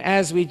and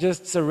as we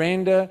just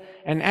surrender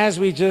and as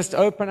we just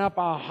open up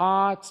our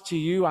hearts to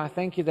you, I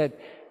thank you that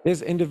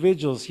there's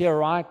individuals here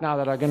right now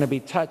that are going to be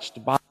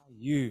touched by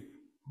you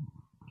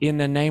in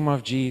the name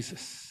of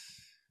Jesus.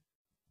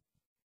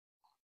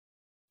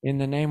 In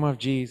the name of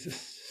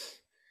Jesus.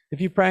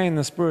 If you pray in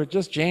the Spirit,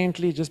 just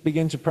gently, just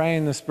begin to pray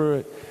in the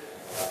Spirit.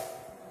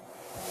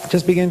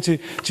 Just begin to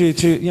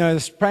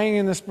praying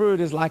in the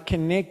Spirit is like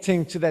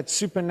connecting to that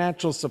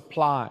supernatural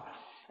supply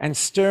and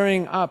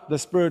stirring up the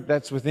Spirit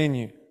that's within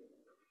you.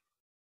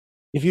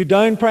 If you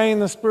don't pray in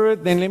the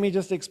Spirit, then let me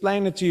just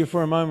explain it to you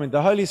for a moment.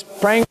 The Holy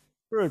Spirit,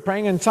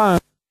 praying in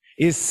tongues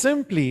is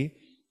simply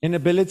an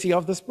ability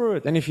of the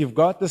Spirit. And if you've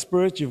got the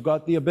Spirit, you've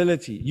got the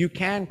ability. You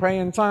can pray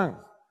in tongues.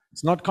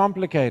 It's not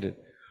complicated.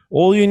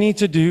 All you need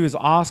to do is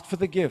ask for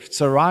the gift.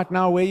 So right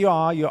now where you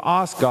are, you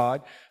ask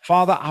God,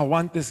 Father, I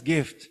want this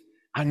gift.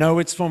 I know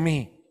it's for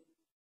me.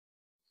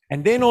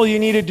 And then all you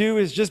need to do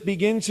is just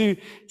begin to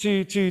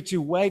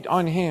wait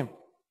on Him.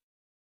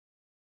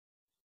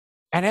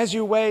 And as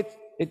you wait,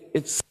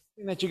 it's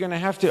something that you're going to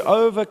have to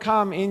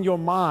overcome in your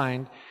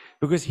mind,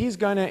 because He's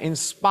going to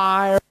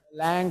inspire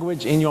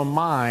language in your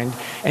mind,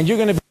 and you're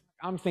going to be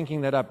like, I'm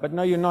thinking that up. But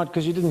no, you're not,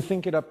 because you didn't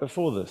think it up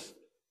before this.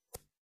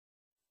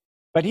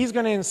 But He's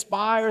going to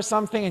inspire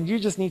something, and you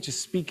just need to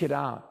speak it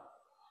out.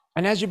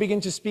 And as you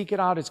begin to speak it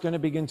out, it's going to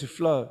begin to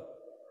flow.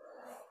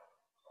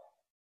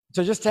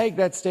 So just take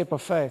that step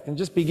of faith and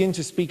just begin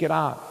to speak it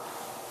out.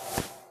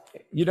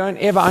 You don't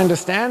ever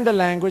understand the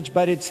language,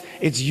 but it's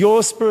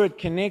your spirit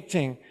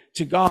connecting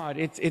to God.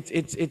 It's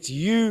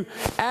you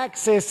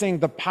accessing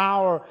the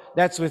power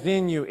that's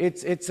within you.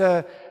 It's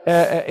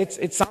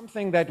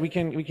something that we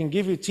can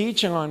give you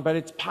teaching on, but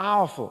it's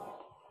powerful.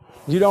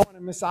 You don't want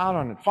to miss out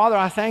on it. Father,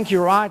 I thank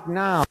you right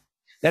now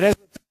that as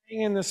we're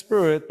praying in the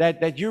Spirit,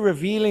 that you're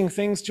revealing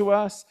things to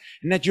us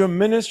and that you're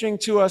ministering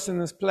to us in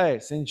this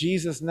place. In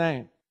Jesus'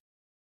 name.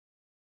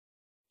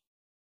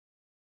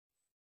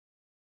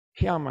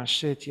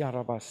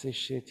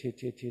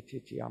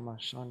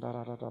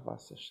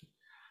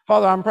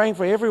 Father, I'm praying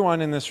for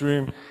everyone in this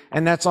room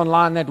and that's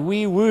online, that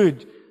we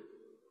would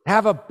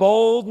have a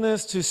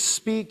boldness to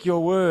speak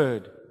your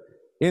word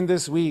in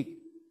this week.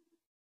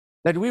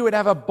 That we would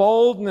have a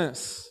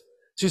boldness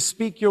to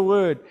speak your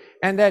word,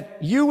 and that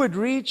you would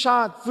reach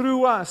out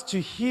through us to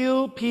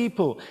heal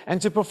people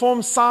and to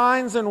perform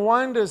signs and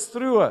wonders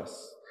through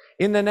us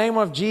in the name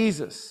of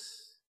Jesus.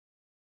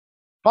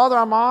 Father,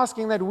 I'm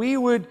asking that we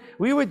would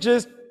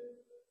just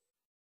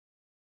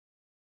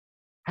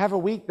have a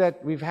week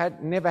that we've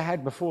never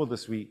had before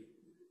this week,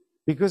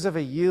 because of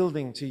a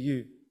yielding to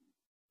you.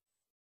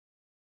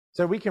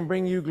 So we can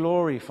bring you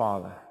glory,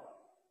 Father,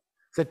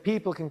 so that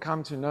people can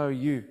come to know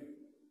you.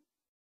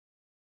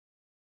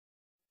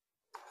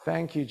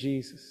 Thank you,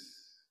 Jesus.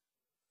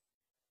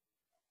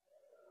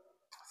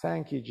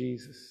 Thank you,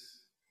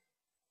 Jesus.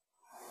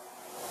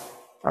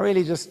 I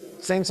really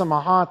just sense on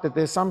my heart that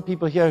there's some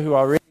people here who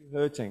are really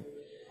hurting.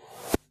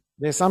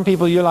 There's some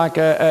people you're like,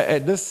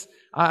 this,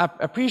 I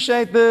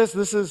appreciate this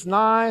is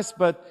nice,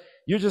 but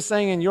you're just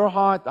saying in your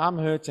heart, I'm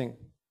hurting.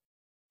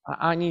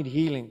 I need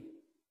healing.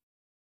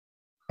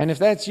 And if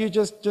that's you,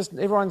 just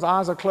everyone's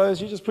eyes are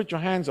closed, you just put your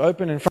hands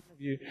open in front of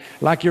you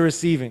like you're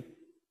receiving.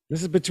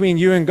 This is between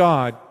you and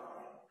God.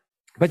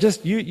 But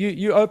just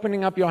you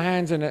opening up your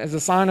hands and as a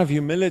sign of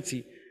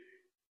humility,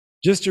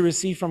 just to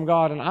receive from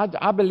God. And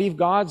I believe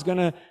God's going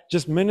to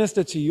just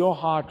minister to your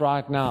heart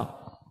right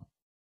now.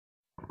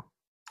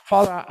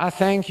 Father, I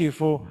thank you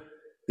for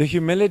the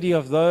humility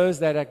of those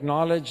that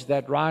acknowledge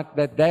that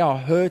they are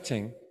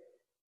hurting.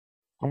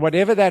 And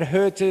whatever that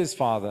hurt is,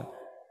 Father,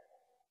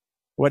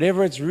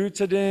 whatever it's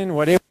rooted in,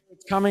 whatever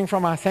it's coming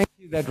from, I thank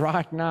you that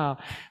right now,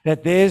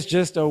 that there's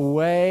just a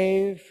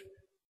wave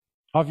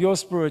of your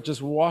Spirit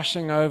just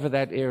washing over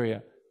that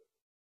area,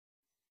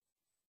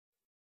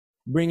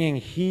 bringing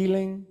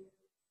healing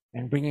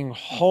and bringing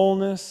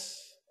wholeness,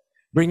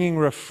 bringing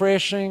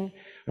refreshing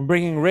and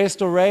bringing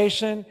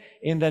restoration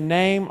in the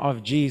name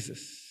of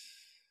Jesus.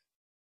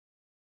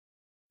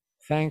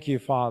 Thank you,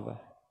 Father.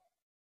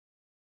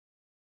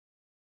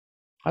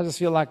 I just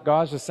feel like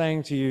God's just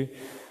saying to you,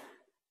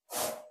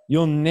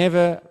 you'll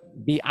never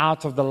be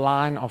out of the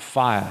line of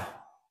fire.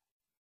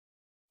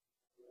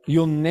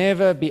 You'll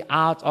never be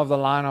out of the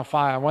line of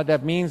fire. And what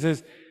that means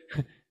is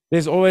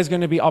there's always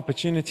going to be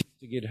opportunity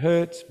to get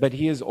hurt, but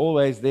He is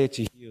always there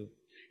to heal.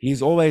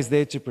 He's always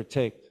there to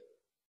protect.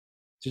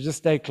 So just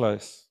stay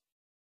close.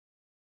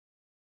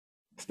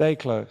 Stay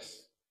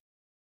close.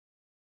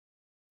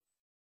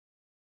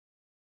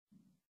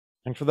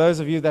 And for those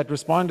of you that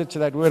responded to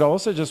that word, I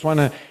also just want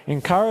to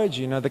encourage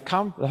you,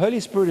 the Holy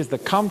Spirit is the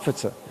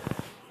comforter.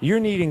 You're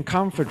needing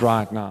comfort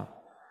right now.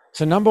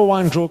 So number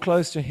one, draw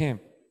close to Him.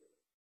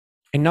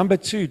 And number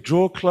two,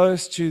 draw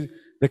close to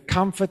the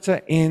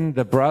comforter in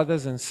the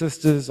brothers and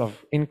sisters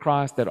in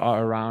Christ that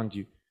are around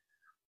you.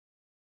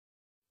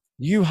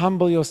 You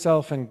humble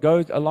yourself and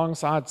go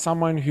alongside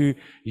someone who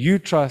you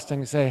trust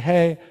and say,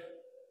 hey,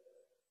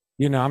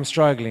 I'm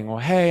struggling, or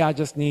hey, I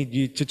just need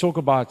you to talk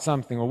about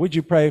something, or would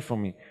you pray for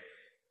me?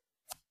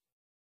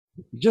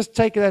 Just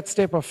take that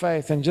step of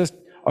faith and just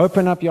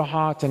open up your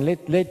heart and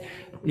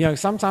let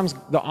sometimes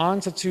the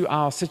answer to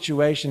our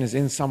situation is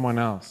in someone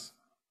else.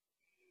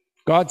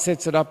 God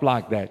sets it up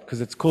like that because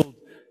it's called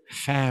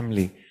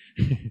family.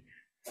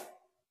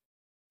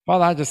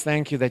 Father, I just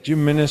thank you that you're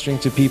ministering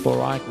to people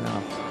right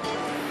now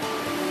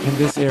in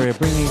this area,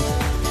 bringing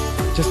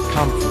just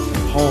comfort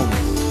and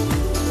wholeness.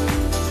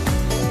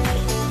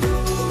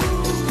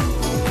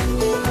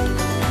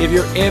 If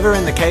you're ever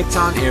in the Cape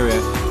Town area,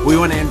 we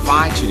want to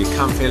invite you to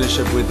come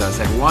fellowship with us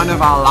at one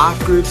of our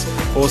life groups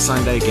or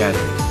Sunday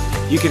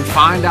gatherings. You can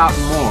find out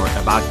more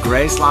about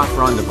Grace Life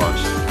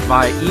Rondebosch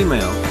via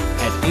email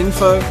at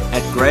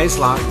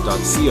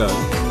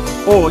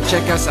info@gracelife.co or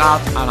check us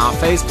out on our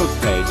Facebook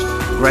page,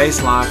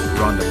 Grace Life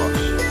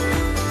Rondebosch.